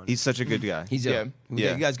friend of mine. He's such a good guy. You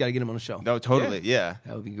guys got to get him on the show. No, totally. Yeah.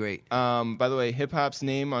 That would be great. By the way, hip hop's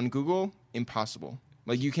name on Google, impossible.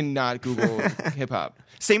 Like, you cannot Google hip hop.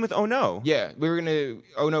 Same with Oh No. Yeah,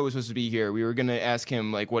 Oh No was supposed to be here. We were gonna ask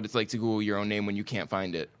him like what it's like to Google your own name when you can't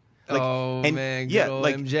find it. Like, man, good old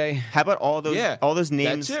MJ. How about all those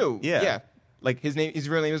names? That too. Yeah. Like his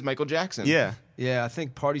real name is Michael Jackson. Yeah. Yeah, I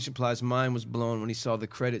think Party Supply's mind was blown when he saw the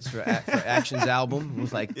credits for Action's album. It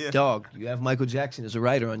was like, dog, you have Michael Jackson as a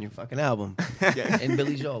writer on your fucking album. And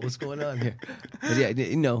Billy Joel, what's going on here? But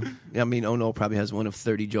I mean, Oh No probably has one of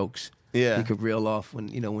 30 jokes. Yeah. He could reel off when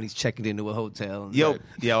he's checking into a hotel. And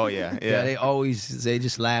Yeah, they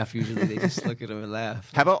just laugh usually. They just look at him and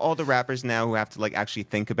laugh. How about all the rappers now who have to like actually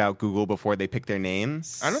think about Google before they pick their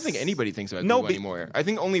names? I don't think anybody thinks about Google anymore. I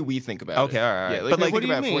think only we think about it. Okay, all right. Yeah, But like, what do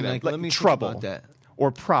you mean? Like, let me trouble think about that.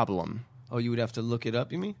 or problem. Oh, you would have to look it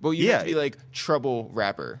up, you mean? Well, you have to be like trouble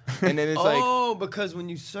rapper. And then it's because when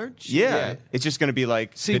you search... Yeah. It's just going to be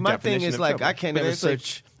like See, the my thing definition is of like, trouble.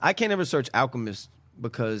 I can't ever search Alchemist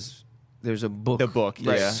because... There's a book. The book,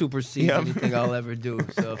 that supersedes anything I'll ever do.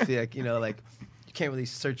 So if you can't really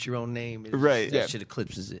search your own name. Right. That shit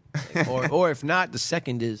eclipses it. Or if not, the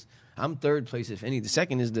second is I'm third place. If any, the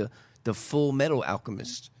second is the Full Metal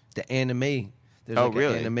Alchemist, the anime. There's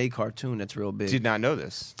really? an anime cartoon that's real big. Did not know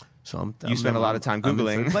this. So you spent a lot of time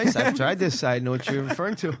Googling. I'm in third place. I've tried this. I know what you're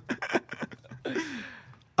referring to.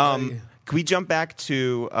 Can we jump back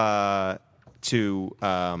to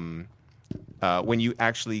when you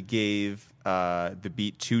actually gave the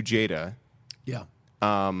beat to Jada? Yeah.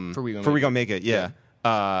 For We Gonna Make It, yeah.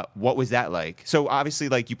 What was that like? So obviously,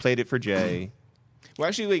 like, you played it for Jay. Well,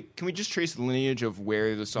 actually, like, can we just trace the lineage of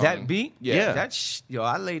where the song... That beat? Yeah.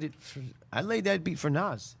 I laid that beat for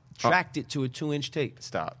Nas. Tracked it to a 2-inch tape.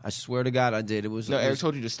 Stop. I swear to God I did. It was... No, Eric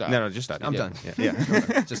told you to stop. No, just stop. I'm done. Yeah.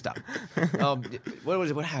 Just stop. What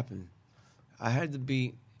was it? What happened? I had the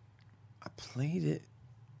beat. I played it.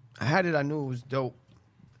 I had it. I knew it was dope.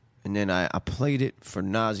 And then I played it for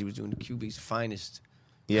Nas. He was doing the QB's Finest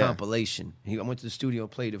compilation. I went to the studio,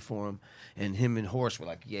 played it for him, and him and Horse were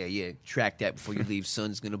like, yeah, track that before you leave.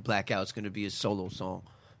 Sun's going to black out. It's going to be a solo song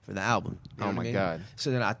for the album. You know Oh, my God. So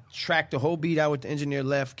then I tracked the whole beat out with the engineer,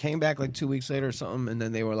 left, came back like 2 weeks later or something, and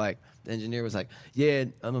then they were like, the engineer was like,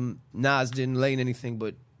 Nas didn't lay in anything,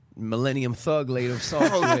 but Millennium Thug laid a song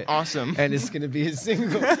to it. Awesome. And it's going to be a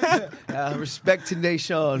single. Respect to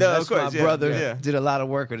Nation. No, That's of course, my yeah, brother. yeah. Did a lot of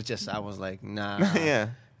work. But I was like, nah. Yeah.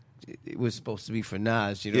 It was supposed to be for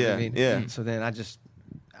Nas. You know what I mean? Yeah. So then I just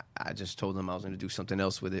told him I was going to do something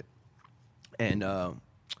else with it. And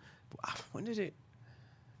when did it?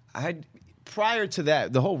 Prior to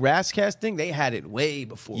that, the whole Rascast thing, they had it way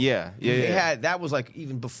before. They had that was like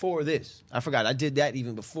even before this. I forgot. I did that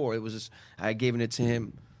even before. It was just, I had given it to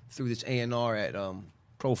him through this A&R at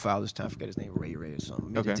Profile this time. I forget his name, Ray or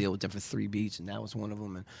something. Made a deal with them for 3 beats, and that was one of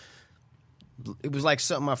them. And it was like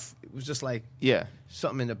something. It was just like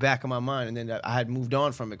something in the back of my mind, and then I had moved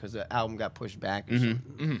on from it because the album got pushed back. Or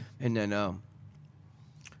something. And then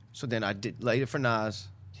so then I did later for Nas.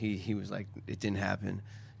 He was like, it didn't happen.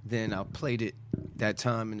 Then I played it that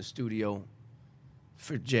time in the studio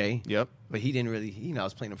for Jay. Yep. But he didn't really, I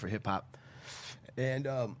was playing him for hip hop. And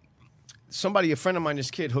a friend of mine, this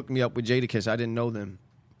kid, hooked me up with Jadakiss. I didn't know them.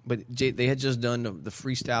 But they had just done the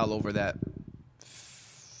freestyle over that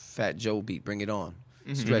Fat Joe beat, Bring It On.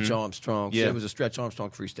 Stretch Armstrong. Yeah. So it was a Stretch Armstrong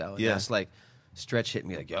freestyle. And Yeah. that's like, Stretch hit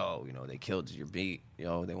me like, yo, they killed your beat.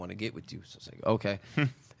 Yo, they want to get with you. So it's like, okay.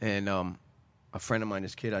 And a friend of mine,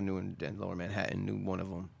 this kid I knew in Lower Manhattan, knew one of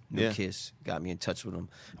them, knew Kiss, got me in touch with him.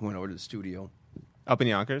 I went over to the studio. Up in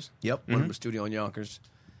Yonkers? Yep, went to the studio in Yonkers.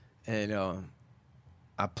 And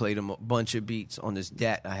I played him a bunch of beats on this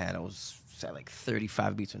DAT I had. I had like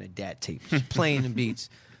 35 beats on a DAT tape, just playing the beats,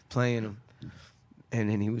 playing them. And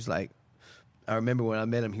then he was like, I remember when I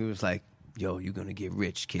met him, he was like, yo, you're going to get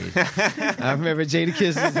rich, kid. I remember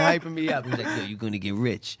Jadakiss was hyping me up. He was like, yo, you're going to get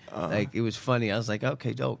rich. Like, it was funny. I was like,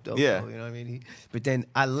 okay, dope. Yeah. Dope, you know what I mean? But then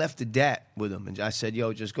I left the DAT with him, and I said,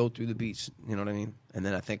 yo, just go through the beats. You know what I mean? And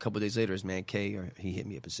then I think a couple of days later, his man K, he hit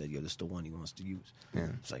me up and said, yo, this is the one he wants to use. Yeah.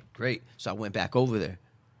 It's like, great. So I went back over there,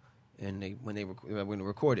 and I went to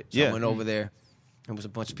record it. So I went over there. There was a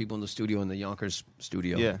bunch of people in the studio, in the Yonkers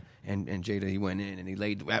studio. Yeah. And Jada, he went in, and he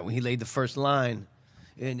laid the first line.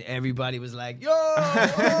 And everybody was like, yo,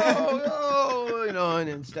 and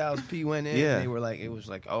then Styles P went in, and they were like, it was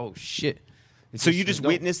like, oh, shit. So you just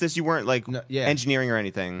witnessed this? You weren't like engineering or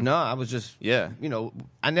anything? No, I was just,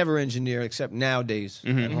 I never engineer except nowadays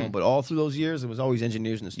at home. But all through those years, there was always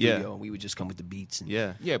engineers in the studio, and we would just come with the beats. And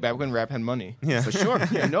Yeah, back when rap had money. Yeah. For sure.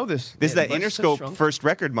 Yeah, I know this. This is that Interscope first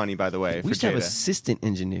record money, by the way, We used to have assistant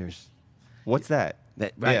engineers. What's that?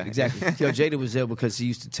 Right, exactly. Yo, Jada was there because he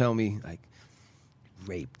used to tell me, like,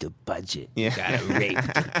 rape the budget. Yeah. You gotta rape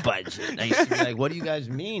the budget. And I used to be like, what do you guys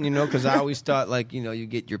mean? Because I always thought, like, you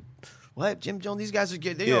get your, what? Jim Jones, these guys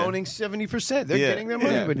they're owning 70%. They're getting their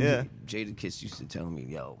money. But Jadakiss used to tell me,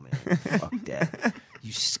 yo, man, fuck that.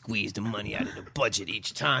 You squeeze the money out of the budget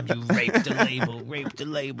each time you rape the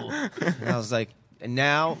label. And I was like, and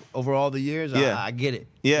now, over all the years, I get it.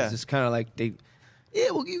 Yeah. It's just kind of like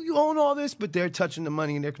well, you own all this, but they're touching the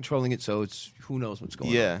money and they're controlling it, so it's, who knows what's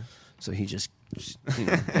going on. So he just,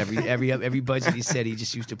 every budget he said, he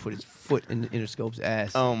just used to put his foot in Interscope's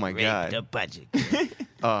ass. Oh my Rape God. the budget.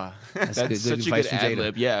 That's good such a advice good from Jada.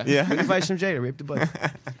 ad-lib, yeah. Good advice from Jada. Rape the budget.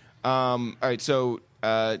 All right, so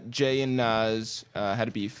Jay and Nas had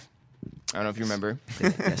a beef. I don't know if you remember.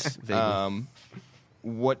 Yes, vaguely.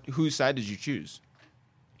 Whose side did you choose?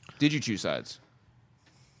 Did you choose sides?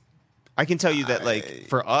 I can tell you that, like,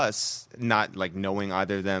 for us, not like knowing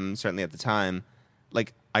either of them, certainly at the time,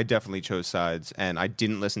 like, I definitely chose sides, and I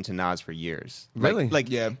didn't listen to Nas for years. Really?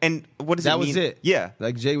 Yeah. And what does That it mean? was it. Yeah.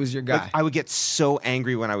 Like, Jay was your guy. Like, I would get so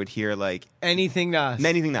angry when I would hear, like, anything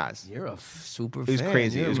Nas. You're a super It was fan.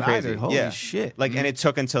 crazy. You're It was a rider. crazy. Holy yeah. shit. Like, and it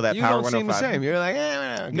took until that You Power don't seem the 105. same. You're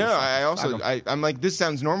like, No, I also, I'm like, this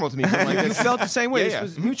sounds normal to me. I'm like, you felt the same way. Yeah, It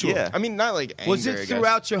was mutual. Yeah. I mean, not like anger, Was I it guess.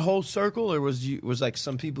 throughout your whole circle, or was like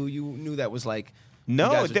some people you knew that was like, No,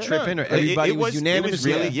 you guys were tripping, or everybody was unanimous? It was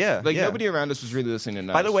really, Like, nobody around us was really listening to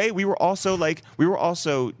Nas. By the way, we were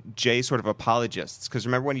also Jay sort of apologists, because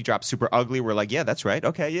remember when he dropped Super Ugly, we're like, yeah, that's right,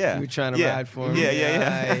 okay, yeah. You were trying to ride for him.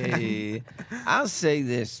 Yeah. I'll say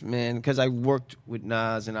this, man, because I worked with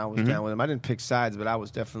Nas and I was down with him. I didn't pick sides, but I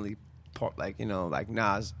was definitely part, like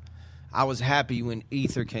Nas. I was happy when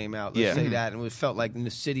Ether came out. Let's say that, and it felt like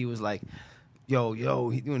the city was like, yo,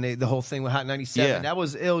 when the whole thing with Hot 97. Yeah. That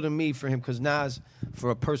was ill to me for him, because Nas, for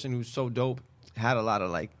a person who's so dope, had a lot of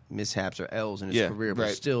like mishaps or L's in his career, but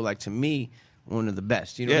still, like, to me, one of the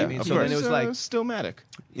best. You know what I mean? of So course. then it was like, Stillmatic.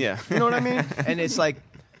 Yeah. you know what I mean? And it's like,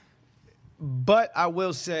 but I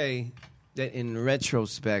will say that in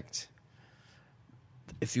retrospect,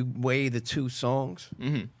 if you weigh the two songs,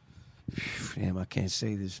 damn, I can't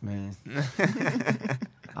say this, man.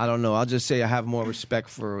 I don't know. I'll just say I have more respect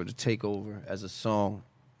for The Takeover as a song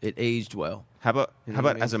It aged well. How about what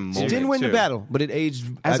I mean? as a moment? It didn't win too? the battle, but it aged.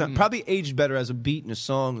 Probably aged better as a beat and a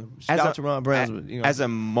song. Shout out to Ron Browns. As a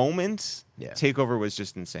moment, Yeah. Takeover was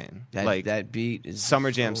just insane. That beat is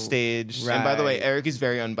Summer Jam so stage. right. And by the way, Eric is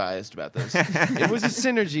very unbiased about this. It was a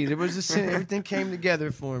synergy. There was everything came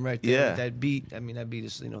together for him right there. Yeah. With that beat. I mean, that beat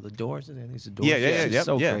is the Doors. I think it's the Doors. Yeah. It's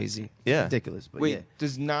so yeah. crazy. Yeah. Ridiculous. But Wait, yeah.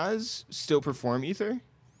 does Nas still perform Ether?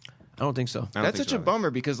 I don't think so. I don't That's think such a so. bummer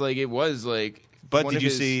because it was But one did of you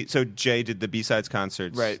his- see? So Jay did the B-sides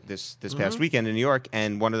concerts this Mm-hmm. past weekend in New York,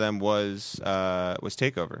 and one of them was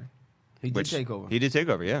Takeover. He did take over. He did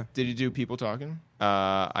Takeover. Yeah. Did he do People Talking?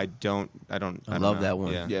 I don't I love know. that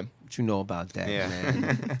one. Yeah. What you know about that, Yeah.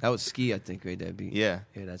 man? That was Ski, I think, made that beat. Yeah.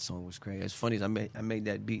 Yeah, that song was great. It's funny, I made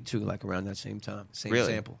that beat too, like around that same time. Same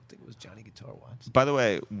Really? sample. I think it was Johnny Guitar Watts. By the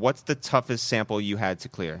way, what's the toughest sample you had to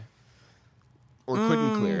clear? Or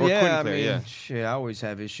couldn't clear? Or yeah, couldn't I clear, mean, yeah. shit, I always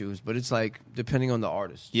have issues, but it's like depending on the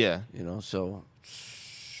artist. Yeah. So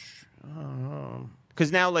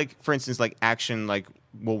Because now, like for instance, like Action, like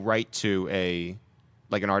will write to an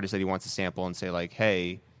artist that he wants to sample and say like,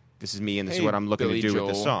 "Hey, this is me, and this is Hey, what I'm looking Billy to do with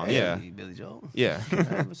the Joel. song." Hey, Yeah. Billy Joel. Yeah. Can I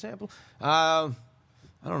have a sample? I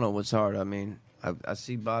don't know what's hard. I mean, I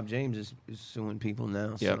see Bob James is suing people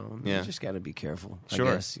now, Yep, so yeah. you just got to be careful. Sure.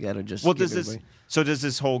 I guess you got to just. Well, give does everybody-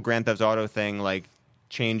 this whole Grand Theft Auto thing like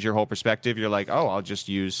change your whole perspective? You're like, oh, I'll just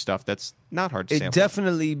use stuff that's not hard to It sample.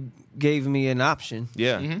 definitely gave me an option.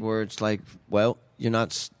 Yeah. Where it's like, well, you're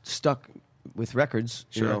not stuck with records,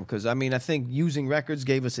 Sure. Because I mean, I think using records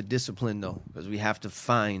gave us a discipline though, because we have to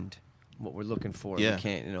find what we're looking for. Yeah. We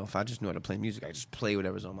can't, if I just know how to play music, I just play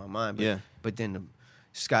whatever's on my mind. But, Yeah. But then the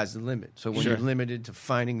sky's the limit. So when Sure. you're limited to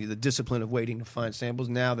finding the discipline of waiting to find samples,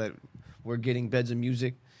 now that we're getting beds of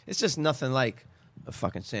music, it's just nothing like a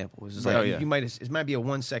fucking sample. It's just Right. like Oh, yeah. it might be a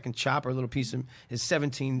 1 second chop or a little piece of it's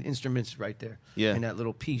 17 instruments right there. Yeah. And that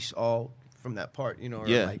little piece all from that part, or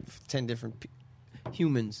Yeah. like 10 different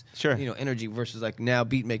humans. Sure. Energy versus like now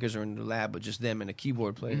beat makers are in the lab, but just them and a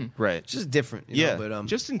keyboard player. Right. It's just different. Yeah. But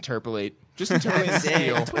Just interpolate. Just interpolate and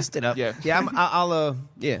steal. twist it up. Yeah. Yeah. I'll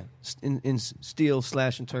in steal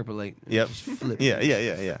 / interpolate. Yep. Just flip. Yeah.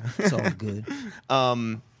 it. Yeah. It's all good.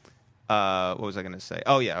 What was I going to say?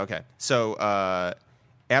 Oh yeah, okay. So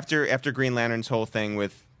after Green Lantern's whole thing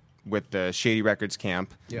with the Shady Records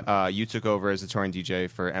camp, Yeah. you took over as the touring DJ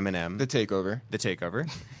for Eminem, The Takeover. the Takeover,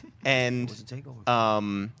 and What's the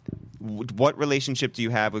takeover? what relationship do you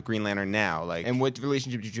have with Green Lantern now? Like, And what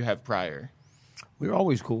relationship did you have prior? We were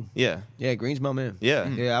always cool. yeah, Yeah, Green's my man. Yeah.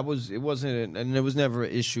 Yeah. It wasn't, and there was never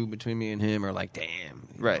an issue between me and him, or like, damn.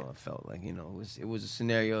 Right. I felt like it was a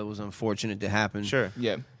scenario. It was unfortunate to happen. sure,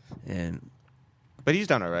 Yeah. And but he's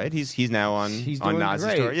done all right. He's now on He's on doing Nas's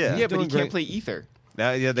great. tour. Yeah, Yeah, but he doing can't great. play Ether.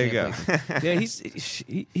 Yeah, there you go. yeah,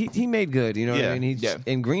 he made good. You know what Yeah. I mean?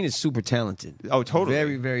 And Green is super talented. Oh, totally.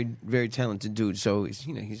 Very, very, very talented dude. So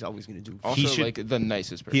he's always going to do. Also, He should- like the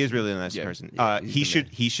nicest person. He is really a nice Yeah. person. Yeah, he he's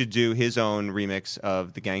the should do his own remix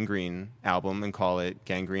of the Gangrene album and call it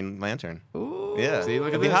Gangrene Lantern. Ooh. Yeah, See, look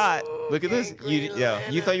at it'll be this. hot. Look at this.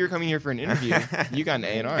 You thought you were coming here for an interview. You got an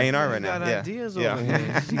A&R. A&R right He's now. got Yeah. ideas Yeah. over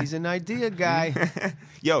here. He's an idea guy.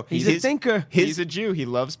 Yo, He's a thinker. He's a Jew. He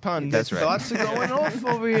loves puns. That's right. Thoughts are going off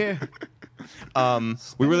over here.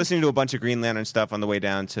 We were listening to a bunch of Green Lantern stuff on the way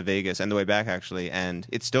down to Vegas and the way back actually, and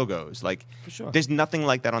it still goes. Like, For sure. there's nothing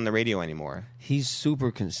like that on the radio anymore. He's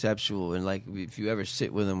super conceptual, and like if you ever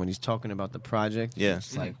sit with him when he's talking about the project, Yeah.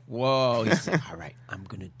 it's like whoa. He's like, all right, I'm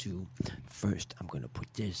gonna do first. I'm gonna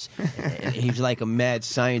put this. And he's like a mad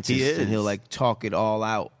scientist, He is. and he'll like talk it all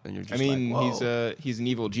out, and you're I just mean, like, whoa. he's an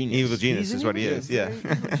evil genius. Evil genius He's is an what he evil- is. Yeah.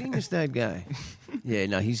 evil genius, that guy. Yeah,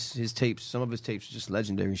 no, his tapes. Some of his tapes are just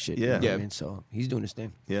legendary shit. you Yeah. know what I Yeah. mean? So he's doing his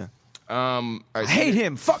thing. Yeah. All right, I hate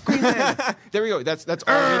him. Fuck Green Lantern. There we go. That's all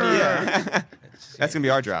we need. That's gonna be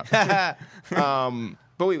our drop.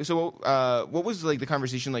 But wait, so what was like the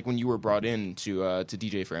conversation like when you were brought in to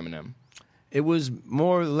DJ for Eminem It was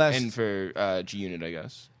more or less. and for G Unit, I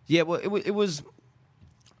guess. Yeah, well, it was.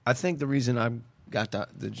 I think the reason I got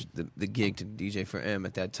the gig to DJ for M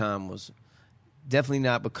at that time was definitely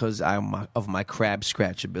not because of my crab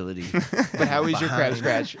scratch ability. But how is your crab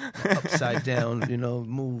scratch? Upside down,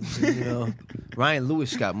 moves. And, Ryan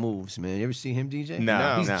Lewis got moves, man. You ever see him DJ?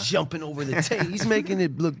 No, He's no. jumping over the tape. He's making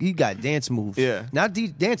it look. He got dance moves. Yeah. Not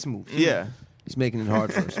dance moves. Yeah. He's making it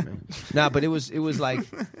hard for us, man. Nah, but it was like,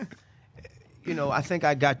 I think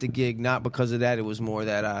I got the gig not because of that. It was more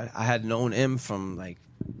that I had known him from like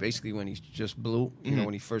basically when he just blew,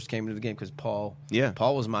 when he first came into the game because Paul Yeah.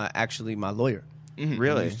 was actually my lawyer.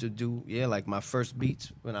 Really? I used to do, like my first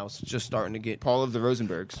beats when I was just starting to get... Paul of the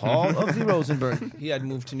Rosenbergs. Paul of the Rosenberg. He had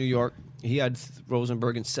moved to New York. He had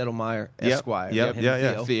Rosenberg and Settlemeyer, Esquire.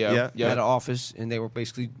 Yep. Theo. Had an office, and they were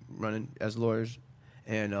basically running as lawyers.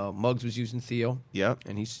 And Muggs was using Theo. Yep.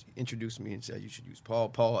 And he introduced me and said, you should use Paul.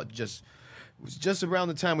 Paul was just around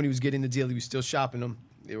the time when he was getting the deal. He was still shopping them.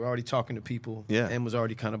 They were already talking to people. Yeah. And was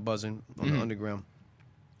already kind of buzzing on the underground.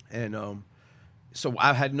 And so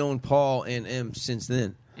I had known Paul and M since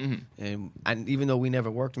then. And even though we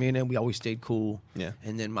never worked, me and M, we always stayed cool. Yeah.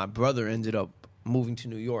 And then my brother ended up moving to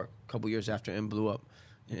New York a couple years after M blew up.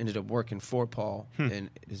 And ended up working for Paul. And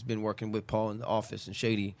has been working with Paul in the office. And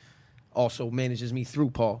Shady also manages me through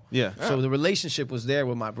Paul. Yeah. So the relationship was there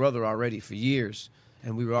with my brother already for years.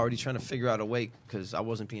 And we were already trying to figure out a way because I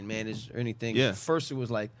wasn't being managed or anything. Yeah. First, it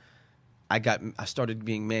was like I started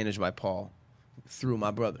being managed by Paul through my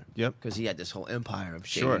brother. Yep. Because he had this whole empire of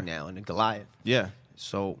Shady Sure. now and the Goliath. Yeah.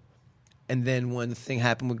 So, and then when the thing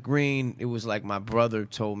happened with Green, it was like my brother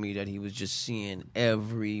told me that he was just seeing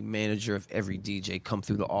every manager of every DJ come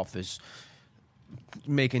through the office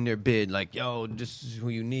making their bid, like, yo, this is who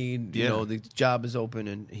you need. You know, the job is open.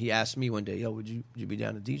 And he asked me one day, yo, would you be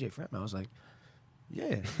down to DJ for him? I was like,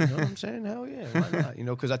 yeah, you know what I'm saying? Hell yeah, why not? You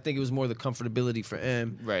know, because I think it was more the comfortability for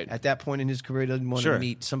M. Right. At that point in his career, he doesn't want Sure. to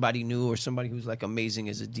meet somebody new or somebody who's like amazing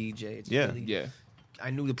as a DJ. It's really, Yeah. I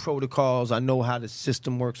knew the protocols. I know how the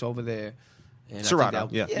system works over there. And Serato, I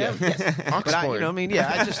think that, yeah. yes. But I, you know what I mean? Yeah,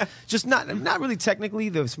 I just not really technically.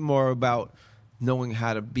 There's more about knowing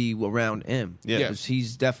how to be around M. Yeah. Because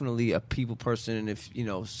he's definitely a people person. And if, you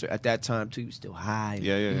know, at that time, too, he was still high.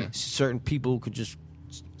 Yeah. Certain people could just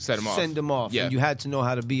Send him off. And you had to know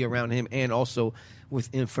how to be around him and also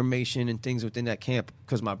with information and things within that camp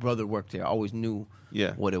because my brother worked there. I always knew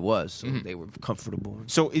what it was. So they were comfortable.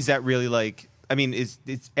 So is that really like, I mean, is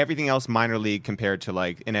everything else minor league compared to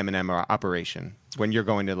like an Eminem or operation when you're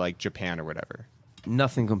going to like Japan or whatever?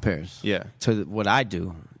 Nothing compares Yeah. to what I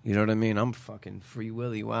do. You know what I mean? I'm fucking free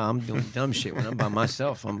willy. Wow, I'm doing dumb shit when I'm by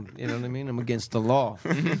myself. You know what I mean? I'm against the law.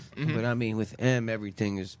 But I mean, with M,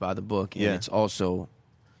 everything is by the book. And it's also,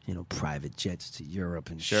 you know, private jets to Europe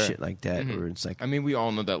and shit like that. Where it's like, I mean, we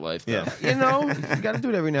all know that life, though. Yeah. you know, you got to do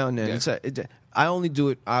it every now and then. Yeah. I only do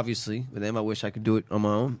it, obviously, with them. I wish I could do it on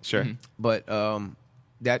my own. Sure. But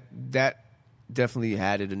that definitely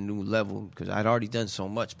added a new level because I'd already done so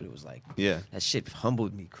much, but it was like, that shit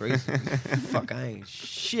humbled me crazy. Fuck, I ain't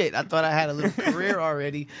shit. I thought I had a little career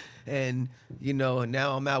already, and you know, and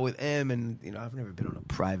now I'm out with M, and you know, I've never been on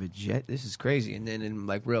a private jet. This is crazy. And then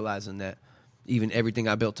like realizing that even everything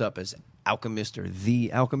I built up as Alchemist or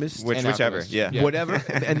the Alchemist, Whichever, Alchemist. whatever,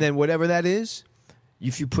 and then whatever that is,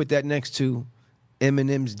 if you put that next to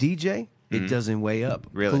Eminem's DJ, it doesn't weigh up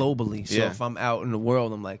globally. So if I'm out in the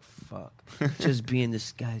world, I'm like, fuck, just being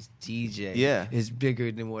this guy's DJ is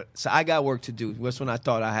bigger than what. So I got work to do. That's when I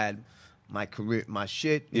thought I had my career, my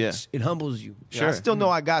shit. It humbles you. Sure. I still know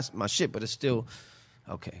I got my shit, but it's still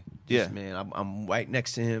okay. Man, I'm right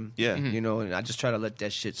next to him. You know, and I just try to let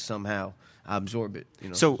that shit somehow absorb it. You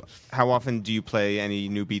know. So how often do you play any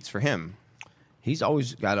new beats for him? He's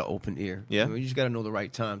always got an open ear. Yeah. I mean, you just got to know the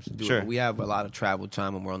right times to do it. We have a lot of travel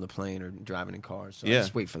time when we're on the plane or driving in cars. So I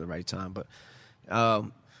just wait for the right time. But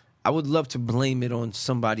I would love to blame it on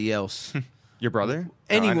somebody else. Your brother?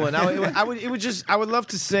 Anyone. I would love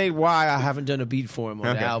to say why I haven't done a beat for him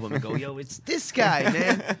on the album and go, yo, it's this guy,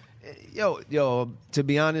 man. Yo, to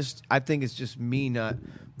be honest, I think it's just me not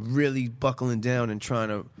really buckling down and trying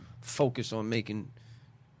to focus on making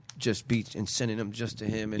just beats and sending them just to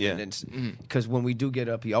him. And because when we do get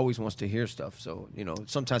up, he always wants to hear stuff. So, you know,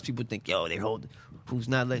 sometimes people think, yo, who's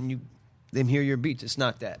not letting them hear your beats? It's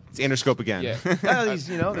not that. It's Interscope again. Yeah. They're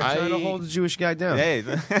trying to hold the Jewish guy down. Hey.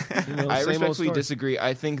 You know, I same old respectfully story. disagree.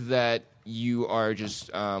 I think that you are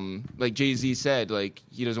just, like Jay-Z said, like,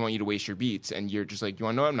 he doesn't want you to waste your beats. And you're just like, you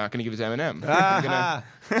want to know what? I'm not going to give it to Eminem.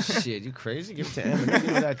 Shit, you crazy? Give it to Eminem.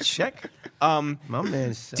 Give me that check. My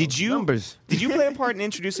man sells numbers. Did you play a part in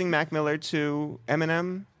introducing Mac Miller to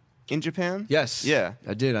Eminem in Japan? Yes. Yeah.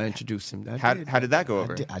 I did. I introduced him. How did that go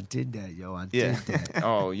over? I did that, yo. I did that.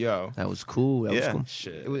 Oh, yo. That was cool. That was cool.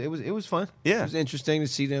 Shit. It was fun. Yeah. It was interesting to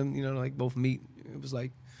see them, you know, like both meet. It was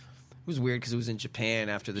like, it was weird because it was in Japan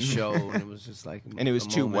after the show, and it was just like, And it was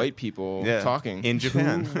two white people talking. In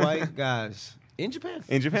Japan. Two white guys. In Japan?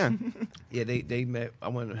 In Japan. Yeah, they met. I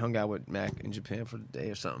went and hung out with Mac in Japan for the day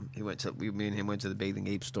or something. Me and him went to the Bathing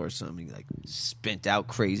Ape store or something. He like spent out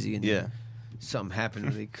crazy, and then something happened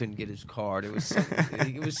and he couldn't get his card. It was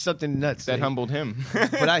something nuts. That humbled him.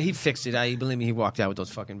 But he fixed it. Believe me, he walked out with those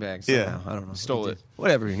fucking bags. Somehow. I don't know. Stole it.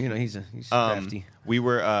 Whatever. You know, he's crafty. we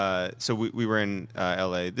were we were in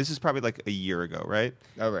L.A. This is probably like a year ago, right?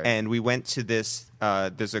 Oh, right. And we went to this.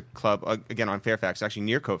 There's a club again on Fairfax, actually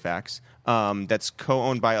near Colfax, that's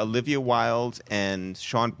co-owned by Olivia Wilde and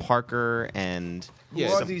Sean Parker and. Who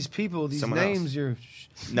are these people? These names you're.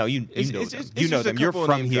 No, you know them. You know them. You're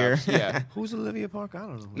from here. Yeah. Who's Olivia Parker? I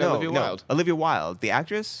don't know. No, Olivia Wilde. Olivia Wilde, the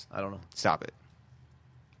actress. I don't know. Stop it.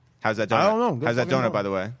 How's that donut? I don't know. Good How's that donut, donut, by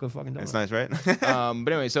the way? Good fucking donut. It's nice, right?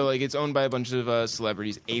 But anyway, so like it's owned by a bunch of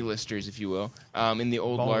celebrities, A-listers, if you will, in the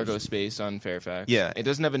old Largo space on Fairfax. Yeah. It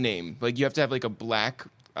doesn't have a name. Like you have to have like a black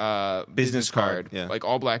business card, yeah. like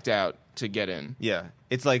all blacked out to get in. Yeah,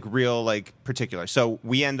 it's like real, like particular. So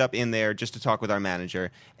we end up in there just to talk with our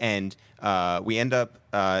manager, and we end up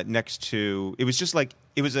next to. It was just like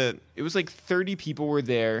it was like 30 people were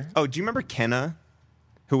there. Oh, do you remember Kenna,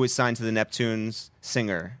 who was signed to the Neptunes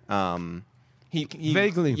singer? He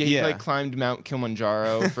Vaguely, yeah. He like climbed Mount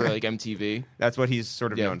Kilimanjaro for like MTV. That's what he's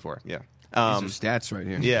sort of known for. Yeah. These are stats right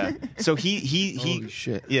here. Yeah. So he Holy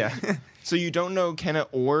shit. Yeah. So you don't know Kenna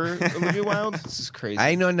or Olivia Wilde? This is crazy.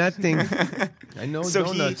 I know nothing. I know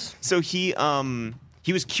donuts.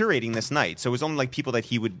 He was curating this night, so it was only like people that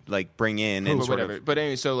he would like bring in and but sort whatever. of. But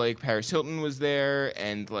anyway, so like Paris Hilton was there,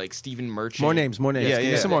 and like Stephen Merchant. More names. Yeah,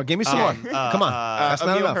 Give me some more. Give me some more. Come on. That's not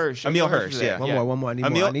Emil enough. Hirsch. Emil Hirsch, was there. yeah. One more. I need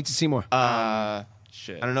more. I need to see more.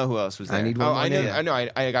 Shit. I don't know who else was there. I need one Oh, more I name. know.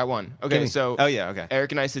 I got one. Okay, so Oh yeah, okay.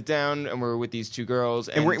 Eric and I sit down, and we're with these two girls,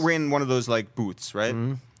 And we're in one of those like booths, right?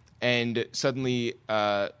 Mm-hmm. and suddenly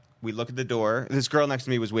We look at the door. This girl next to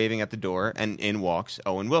me was waving at the door, and in walks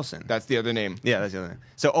Owen Wilson. that's the other name. Yeah, that's the other name.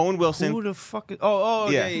 So Owen Wilson. Who the fuck is... Oh,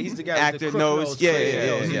 Yeah. yeah. He's the guy Actor, with the crook nose. nose. Yeah,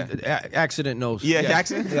 crazy yeah, nose. Accident nose. Yeah,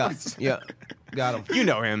 accident. Yeah. Got him. You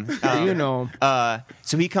know him. You know him.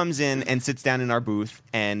 So he comes in and sits down in our booth,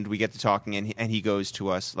 and we get to talking, and he goes to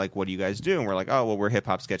us like, "What do you guys do?" And we're like, "Oh, well, we're hip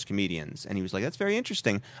hop sketch comedians." And he was like, "That's very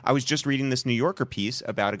interesting. I was just reading this New Yorker piece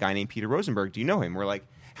about a guy named Peter Rosenberg. Do you know him?" We're like,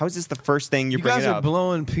 "How is this the first thing you're You bringing guys are up?"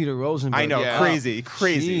 blowing Peter Rosenberg. I know, Yeah. crazy.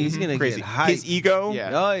 He's gonna crazy. get hyped. His ego,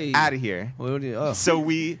 Yeah. out of here. So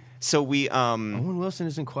we Owen Wilson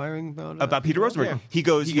is inquiring about Peter Rosenberg. Yeah. He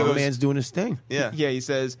goes, My man's doing his thing. yeah. Yeah, he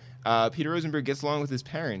says Peter Rosenberg gets along with his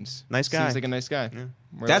parents. Nice guy. Seems like a nice guy.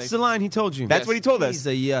 We're That's like, the line he told you. That's what he told us. He's a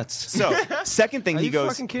yutz. So, second thing Are he you goes,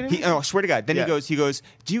 fucking kidding me? oh, I swear to God. Then Yeah. he goes,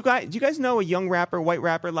 do you guys know a young rapper, white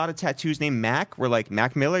rapper, a lot of tattoos named Mac? We're like,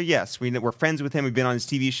 Mac Miller? Yes. We're friends with him. We've been on his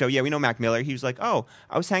TV show. Yeah, we know Mac Miller. He was like, oh,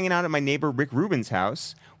 I was hanging out at my neighbor Rick Rubin's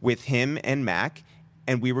house with him and Mac,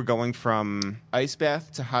 and we were going from ice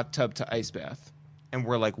bath to hot tub to ice bath. and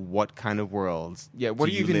we're like, what kind of world? Yeah, what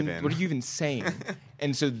do are you live even in? what are you even saying?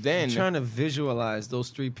 And so then I'm trying to visualize those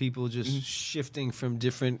three people just shifting from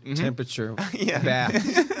different temperature Yeah.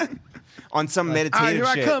 baths. on some All right, meditative here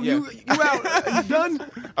I shit. come. Yeah. You out? Are you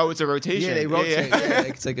done? oh, it's a rotation. Yeah, they rotate. Yeah. Yeah,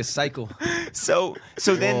 it's like a cycle. So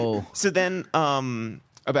Whoa. then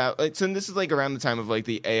About so this is like around the time of like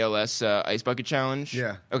the ALS ice bucket challenge.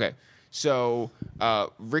 Yeah. Okay. So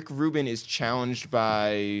Rick Rubin is challenged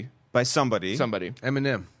by somebody.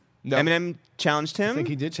 Eminem. no, Eminem challenged him. I think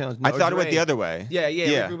he did challenge. I no, thought it went Dre. the other way. Yeah.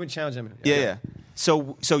 Yeah. Rick Rubin challenged Eminem. Yeah.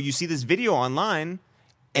 So you see this video online,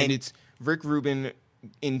 and it's Rick Rubin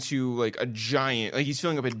into like a giant, like he's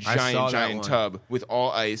filling up a saw that giant one. tub with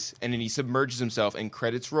all ice, and then he submerges himself, and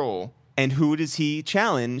credits roll. and who does he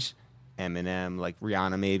challenge? Eminem, like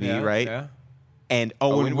Rihanna, maybe, Yeah, right? Yeah. And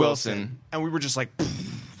Owen Owen Wilson. Wilson. And we were just like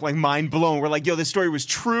mind blown. We're like, yo, this story was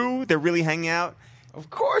true. They're really hanging out. Of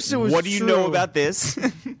course it was. What do you true. know about this?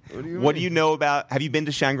 What do you What do mean? you know about? Have you been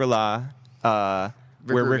to Shangri-La? Where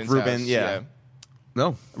Rick Rubin's Rubin? house, Yeah.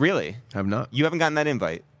 No, Really? I've not. You haven't gotten that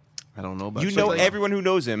invite. I don't know about. You it. know Like, everyone who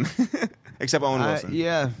knows him, except Owen Wilson.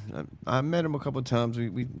 Yeah, I met him a couple of times.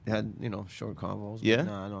 We had short convos. but Yeah?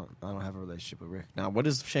 No, I don't have a relationship with Rick. Now, what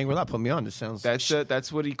does Shangri-La put me on? This sounds.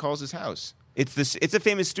 That's what he calls his house. It's a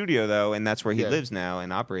famous studio though, and that's where he Yeah. lives now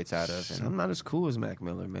and operates out of. And I'm not as cool as Mac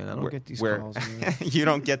Miller, man. I don't get these where- calls. Man. you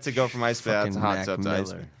don't get to go from ice bath to Fucking hot Mac tub to ice.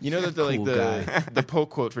 Miller. You know that the Cool guy. the poll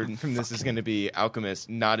quote from this is going to be Alchemist,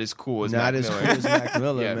 not as cool as Not Mac as Miller. cool as Mac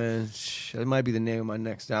Miller, Yeah. man. That might be the name of my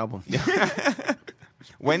next album.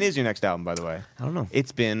 When is your next album, by the way? I don't know.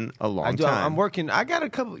 It's been a long I do. time. I'm working. I got a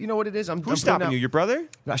couple. You know what it is? I'm Who's stopping you? Your brother?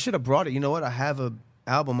 I should have brought it. You know what? I have a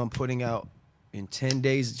album I'm putting out in 10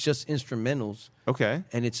 days. It's just instrumentals, Okay.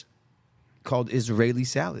 and it's called Israeli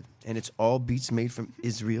Salad, and it's all beats made from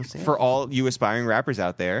Israel samples. For all you aspiring rappers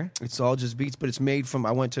out there, It's all just beats, but it's made from.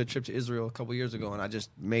 I went to a trip to Israel a couple years ago, and I just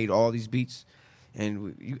made all these beats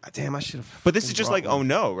And damn, I should have. But this is just like Oh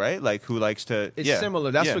No, right? Like who likes to? It's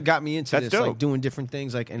similar. That's what got me into That's this, dope. like doing different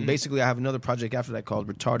things. Like, and basically, I have another project after that called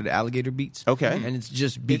Retarded Alligator Beats. Okay, and it's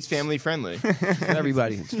just beats. It's family friendly for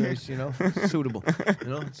everybody. It's very suitable.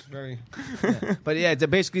 It's very. Yeah. But yeah,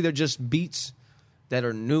 they're just beats that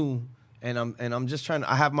are new. And I'm just trying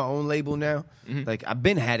to. I have my own label now. Like I've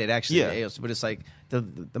been had it actually, at AOS, but it's like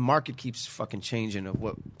the market keeps fucking changing of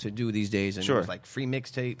what to do these days. And it was like free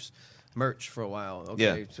mixtapes, merch for a while.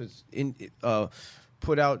 Okay, so it's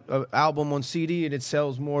put out an album on CD and it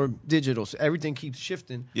sells more digital. So everything keeps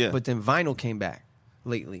shifting. Yeah. But then vinyl came back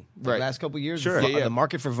lately. The last couple of years, Sure. the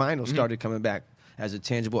market for vinyl started coming back as a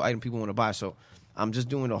tangible item people want to buy. So I'm just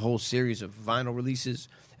doing a whole series of vinyl releases.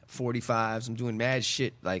 45s. I'm doing mad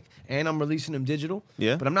shit, and I'm releasing them digital.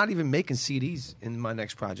 Yeah. But I'm not even making CDs in my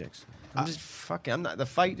next projects. I'm just fucking. I'm not. The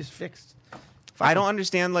fight is fixed. I don't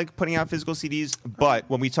understand putting out physical CDs, but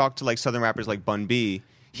when we talk to Southern rappers like Bun B,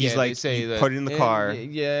 he's they say that, put it in the car,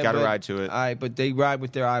 got to ride to it. All right, but they ride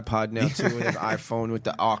with their iPod now too, with their iPhone, with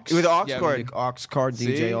the aux. With the aux cord. With the aux card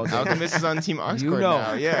DJ all day. Alchemist is on Team aux cord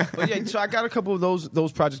now. Yeah. But so I got a couple of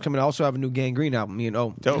those projects coming. I also have a new Gang Green album. Me and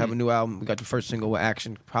have a new album. We got the first single with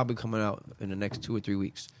Action, probably coming out in the next 2 or 3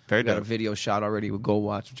 weeks. Very we got dope. a video shot already with Gold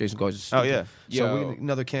Watch with Jason Gorgeous. Oh, yeah. So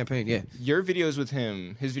another campaign. Yeah. Your videos with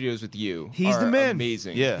him, his videos with you. He's are the man.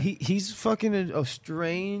 Amazing. Yeah. He's fucking a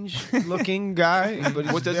strange looking guy. But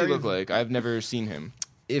he's What does he very- look like? I've never seen him.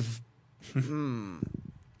 If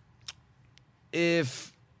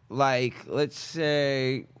let's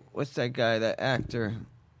say, what's that guy, that actor?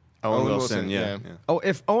 Owen Owen Wilson, Wilson, yeah. yeah. Oh,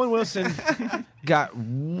 if Owen Wilson got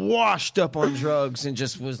washed up on drugs and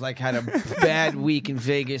just was had a bad week in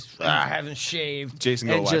Vegas, haven't shaved, Jason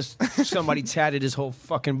and Goldwatch. just somebody tatted his whole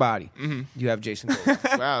fucking body, you have Jason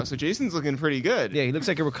Goldwatch. Wow, so Jason's looking pretty good. Yeah, he looks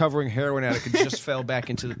like a recovering heroin addict who just fell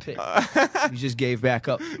back into the pit. He just gave back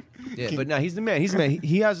up. Yeah, but no, he's the man. He's the man.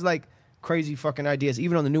 He has crazy fucking ideas.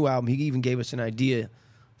 Even on the new album, he even gave us an idea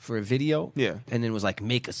for a video. Yeah. And then was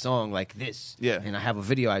make a song like this. Yeah. And I have a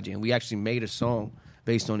video idea. And we actually made a song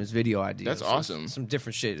based on his video idea. That's So awesome. Some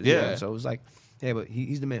different shit. Yeah. So it was but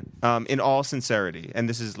he's the man. In all sincerity, and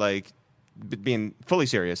this is being fully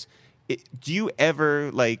serious, do you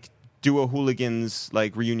ever do a Hooligans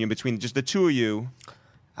reunion between just the two of you?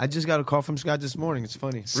 I just got a call from Scott this morning. It's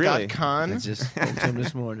funny. Really? Scott Kahn. I just spoke to him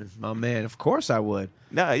this morning. My man. Of course I would.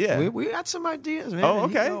 No, yeah. We got some ideas, man. Oh,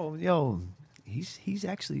 okay. Yo, he's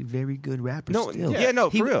actually a very good rapper No, still. yeah, no,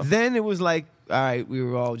 for real. Then it was all right, we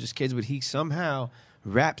were all just kids, but he somehow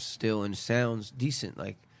raps still and sounds decent.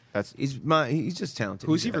 He's just talented.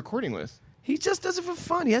 Who's he recording with? He just does it for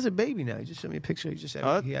fun. He has a baby now. He just showed me a picture. He just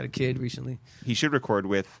had he had a kid recently. He should record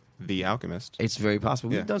with The Alchemist. It's very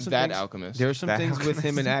possible. Yeah. We've done some That things. Alchemist. There are some That things with Alchemist.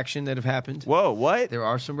 him in Action that have happened. Whoa, what? There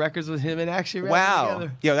are some records with him in Action. rapping Wow.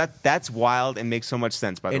 together. Yo, that's wild and makes so much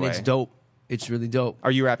sense, by the And way. it's dope. It's really dope.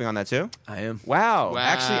 Are you rapping on that too? I am. Wow. Wow.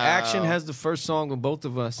 Actually, Action has the first song with both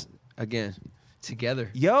of us again together.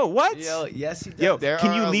 Yo, what? Yes, he does. Yo, There can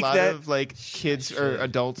are you a leak lot that? of kids or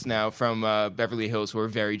adults now from Beverly Hills who are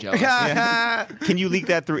very jealous. Can you leak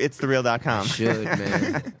that through itsthereal.com? Should,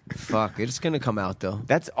 man. Fuck, it's gonna come out though.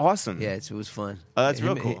 That's awesome. Yeah, it was fun. Oh, that's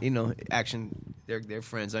real Him- cool. Action. They're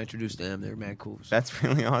friends. I introduced them. They're mad cool. So, That's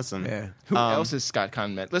really awesome. yeah. Who else has Scott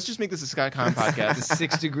Kahn met? Let's just make this a Scott Kahn podcast.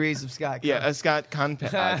 6 degrees of Scott. Yeah, a Scott Kahn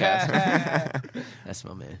podcast. That's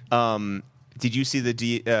my man. Did you see the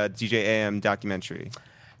DJ AM documentary?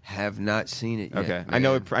 Have not seen it yet. Okay, I man.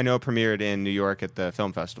 know. I know it premiered in New York at the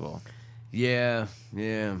film festival. Yeah.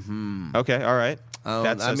 Okay, all right. I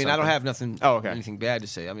That says mean, I don't something. have nothing. Oh, okay. Anything bad to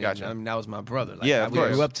say. I mean, Gotcha. that was my brother. Yeah, of we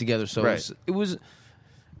course. grew up together, so Right. it was.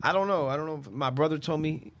 I don't know. My brother told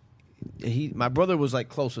me. My brother was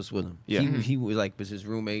closest with him. Yeah. He was his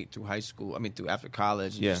roommate through high school. I mean, through after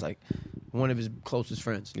college, and Yeah. just one of his closest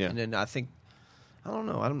friends. Yeah. And then I think. I don't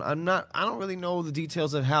know. I don't really know the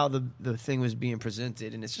details of how the thing was being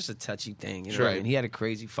presented, and it's just a touchy thing. You know what I Sure. mean? He had a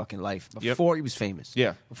crazy fucking life Yep. before he was famous.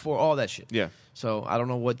 Yeah. Before all that shit. Yeah. So I don't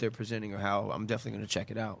know what they're presenting or how. I'm definitely going to check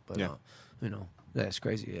it out. But Yeah. that's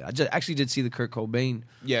crazy. Yeah. I just actually did see the Kurt Cobain.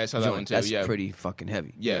 Yeah, I saw that joint. one too. That's yeah. pretty fucking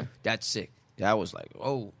heavy. Yeah. That's sick. That was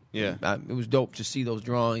oh Yeah. It was dope to see those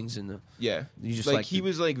drawings and the Yeah. You just he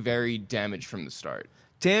was very damaged from the start.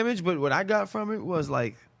 damage. But what I got from it was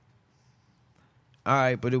all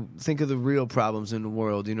right, but think of the real problems in the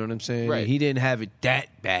world. You know what I'm saying? Right. He didn't have it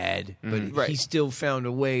that bad, but Right. he still found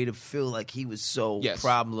a way to feel like he was so Yes.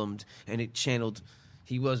 problemed, and it channeled.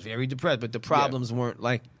 He was very depressed, but the problems weren't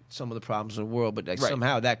like some of the problems in the world. But Right.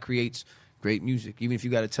 somehow that creates great music, even if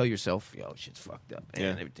you got to tell yourself, "Yo, shit's fucking up, and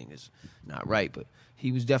Yeah. everything is not right." But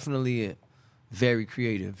he was definitely very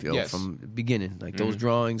creative, yo, from the beginning. Like those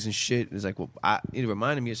drawings and shit. It's like, it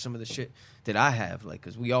reminded me of some of the shit that I have. Like,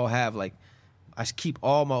 because we all have, like, I keep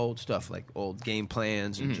all my old stuff, like old game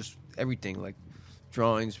plans and just everything, like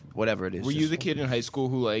drawings, whatever it is. Were you the kid in high school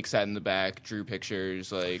who like sat in the back, drew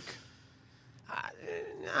pictures, like?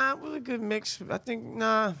 It was a good mix. I think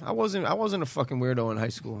I wasn't a fucking weirdo in high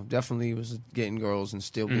school. Definitely was getting girls and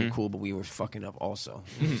still being cool, but we were fucking up also.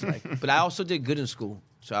 It was like, but I also did good in school,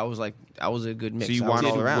 so I was a good mix. So you won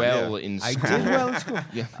all around. Well in school. I did well in school.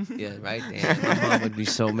 Yeah, right. Damn, my mom would be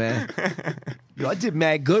so mad. Yo, I did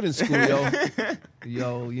mad good in school, yo.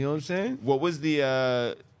 Yo, you know what I'm saying? What was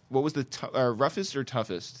the roughest or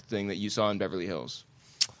toughest thing that you saw in Beverly Hills?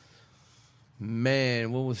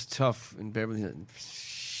 Man, what was tough in Beverly Hills?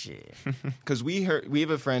 Shit. Because we have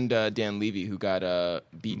a friend, Dan Levy, who got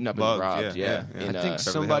beaten up and robbed. Yeah. I think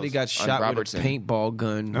somebody got shot with a paintball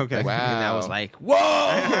gun. Okay. Wow. And I was like,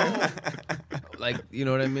 whoa! Like, you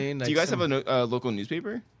know what I mean? Like, do you guys have a local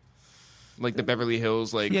newspaper? Like the Beverly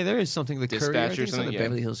Hills, like there is something, the Dispatch Courier, or something. Something,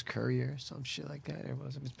 Beverly Hills Courier, some shit like that.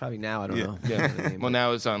 It's probably now. I don't know. Yeah. Well,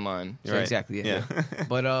 now it's online. So right. Exactly. Yeah.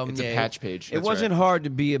 But it's a patch page. It wasn't hard to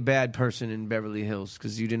be a bad person in Beverly Hills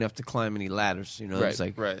because you didn't have to climb any ladders. You know, right. It's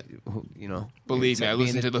like you know. Believe me, I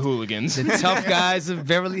listened to the Hooligans. The tough guys of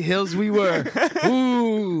Beverly Hills, we were.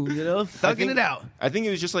 Ooh, you know, thugging it out. I think it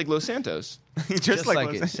was just like Los Santos. just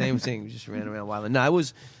like it. Same thing. We just ran around wilding. No, I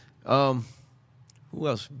was. Who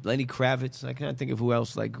else? Lenny Kravitz. I can't think of who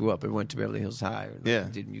else like grew up and went to Beverly Hills High or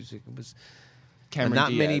did music. It was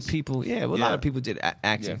not many people. Yeah, well, a lot of people did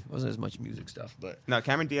acting. Yeah. It wasn't as much music stuff. But no,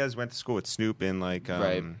 Cameron Diaz went to school with Snoop in like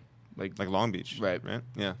Long Beach. Right.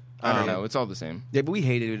 Yeah. I don't know. It's all the same. Yeah, but we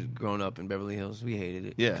hated it growing up in Beverly Hills. We hated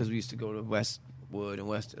it. Yeah. Because we used to go to Westwood and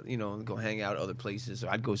and go hang out other places.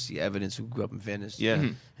 Or I'd go see Evidence, who grew up in Venice. Yeah.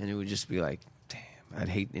 And it would just be like, I'd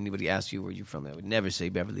hate anybody ask you where you're from. I would never say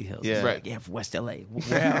Beverly Hills. Yeah, right. Like, from West LA.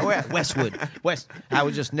 Where at? Westwood. I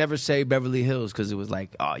would just never say Beverly Hills because it was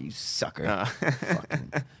like, oh, you sucker,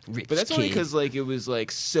 fucking rich. But that's kid. only because like it was like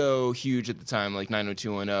so huge at the time, like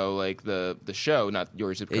 90210, like the show, not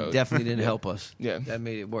your zip code. It definitely didn't help us. Yeah, that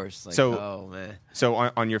made it worse. Like, oh man. So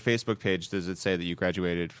on your Facebook page, does it say that you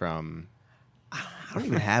graduated from? I don't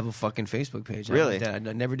even have a fucking Facebook page. Really? I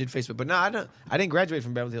never did Facebook. But no, I didn't graduate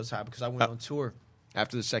from Beverly Hills High because I went on tour.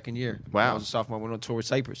 After the second year. Wow. I was a sophomore. I went on tour with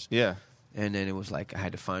Cypress. Yeah. And then it was like I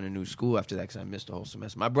had to find a new school after that because I missed the whole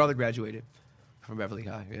semester. My brother graduated from Beverly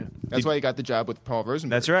High. Yeah. That's why he got the job with Paul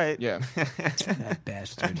Rosenberg. That's right. Yeah. That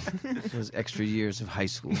bastard. Those extra years of high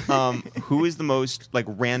school. Who is the most like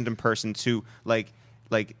random person to like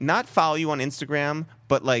not follow you on Instagram,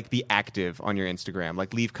 but like be active on your Instagram?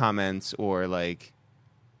 Like leave comments or like...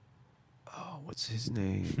 Oh, what's his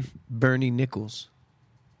name? Bernie Nichols.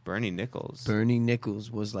 Bernie Nichols. Bernie Nichols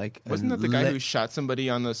was like... Wasn't that the guy who shot somebody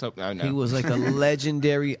on the... No. He was like a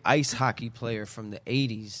legendary ice hockey player from the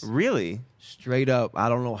 80s. Really? Straight up. I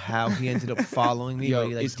don't know how he ended up following me. Yo, but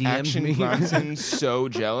he like is DM'd Action me. Bronson so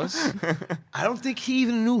jealous? I don't think he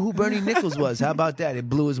even knew who Bernie Nichols was. How about that? It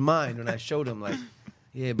blew his mind when I showed him like,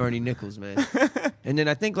 yeah, Bernie Nichols, man. And then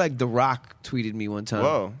I think like The Rock tweeted me one time.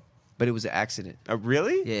 Whoa. But it was an accident.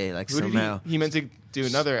 Really? Yeah, like Who somehow. He meant to do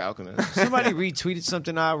another Alchemist. Somebody retweeted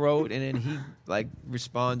something I wrote, and then he like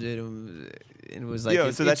responded and it was like, yo,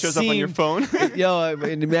 so that shows up on your phone.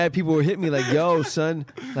 And the mad people were hitting me like, yo, son.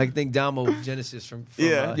 Like I think Damo Genesis from he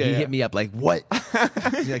hit me up like, what?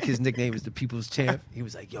 Like his nickname is the People's Champ. He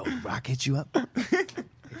was like, yo, Rock hit you up.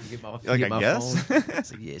 Get my guess. phone. I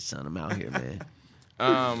was like, yeah, son, I'm out here, man.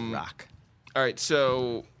 Rock. All right,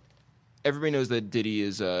 so everybody knows that Diddy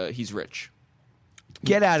is he's rich.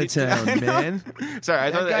 Get out of town, man. Sorry,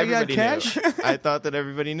 I thought that everybody cash? knew. I thought that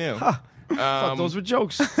everybody knew. Thought those were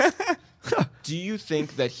jokes. Do you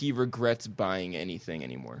think that he regrets buying anything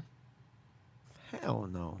anymore? Hell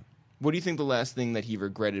no. What do you think the last thing that he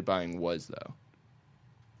regretted buying was, though?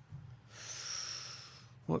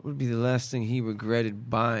 What would be the last thing he regretted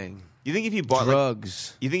buying? You think if he bought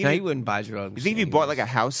drugs? You think he wouldn't buy drugs. You think if he bought like a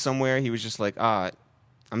house somewhere, he was just like,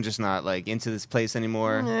 I'm just not like into this place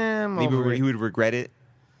anymore. Maybe he would regret it.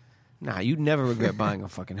 Nah, you'd never regret buying a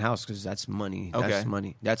fucking house because that's money. Okay. That's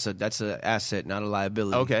money. That's an asset, not a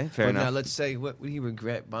liability. Okay, fair enough. Now let's say what would he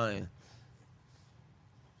regret buying?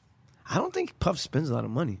 I don't think Puff spends a lot of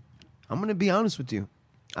money. I'm gonna be honest with you.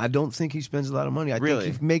 I don't think he spends a lot of money. I think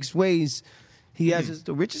he makes ways. He has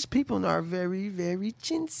the richest people are very, very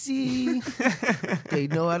chintzy. They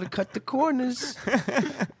know how to cut the corners.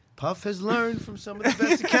 Puff has learned from some of the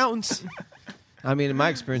best accountants. I mean, in my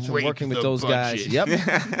experience from working with those guys. Yep.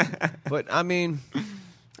 But I mean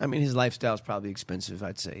his lifestyle is probably expensive,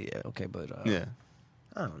 I'd say. Yeah, okay, but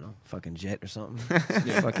I don't know, fucking jet or something.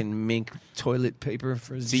 Fucking mink toilet paper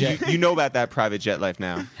for his See, jet. you know about that private jet life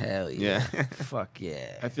now. Hell yeah. Fuck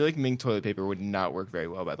yeah. I feel like mink toilet paper would not work very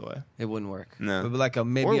well, by the way. It wouldn't work. No. But like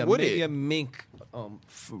maybe a mink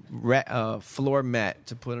floor mat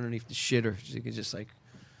to put underneath the shitter so you could just like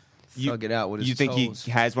thug it out with his You think toes.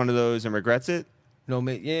 he has one of those and regrets it? No,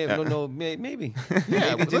 maybe. Yeah, maybe let's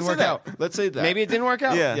it didn't say work that. out. Let's say that. Maybe it didn't work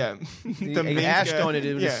out. Yeah. He ashed on it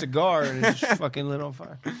with a cigar and it just fucking lit on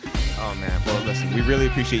fire. Oh man, well listen, we really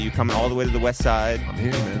appreciate you coming all the way to the West Side. I'm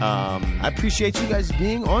here, man. I appreciate you guys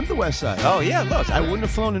being on the West Side. Oh yeah, look, I wouldn't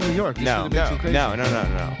have flown to New York. This No, would have been too crazy. no.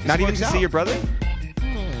 Not even to see your brother.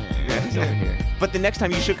 He's over here. But the next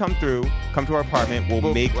time you should come to our apartment.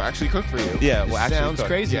 We'll actually cook for you. Yeah, This we'll actually sounds cook.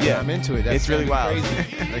 crazy. Yeah, I'm into it. That it's really sounded wild.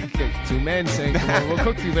 Crazy. Like two men saying, "Come on, we'll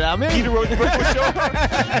cook for you," but I'm in. Peter Rosenberg will show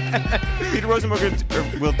up. Peter Rosenberg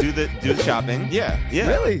will do the shopping. Yeah.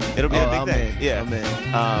 Really? It'll be a big I'm thing. in. Yeah. I'm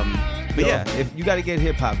in. But yeah, if you got to get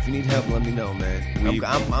hip hop, if you need help, let me know, man.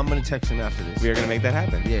 I'm gonna text him after this. we are gonna make that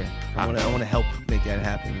happen. Yeah, I want to help make that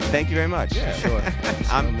happen. Man. Thank you very much. Yeah. Sure.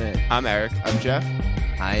 I'm Eric. I'm Jeff.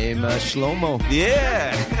 I am Shlomo.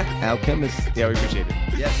 Yeah. Alchemist. Yeah, we appreciate it.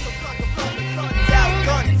 Yes.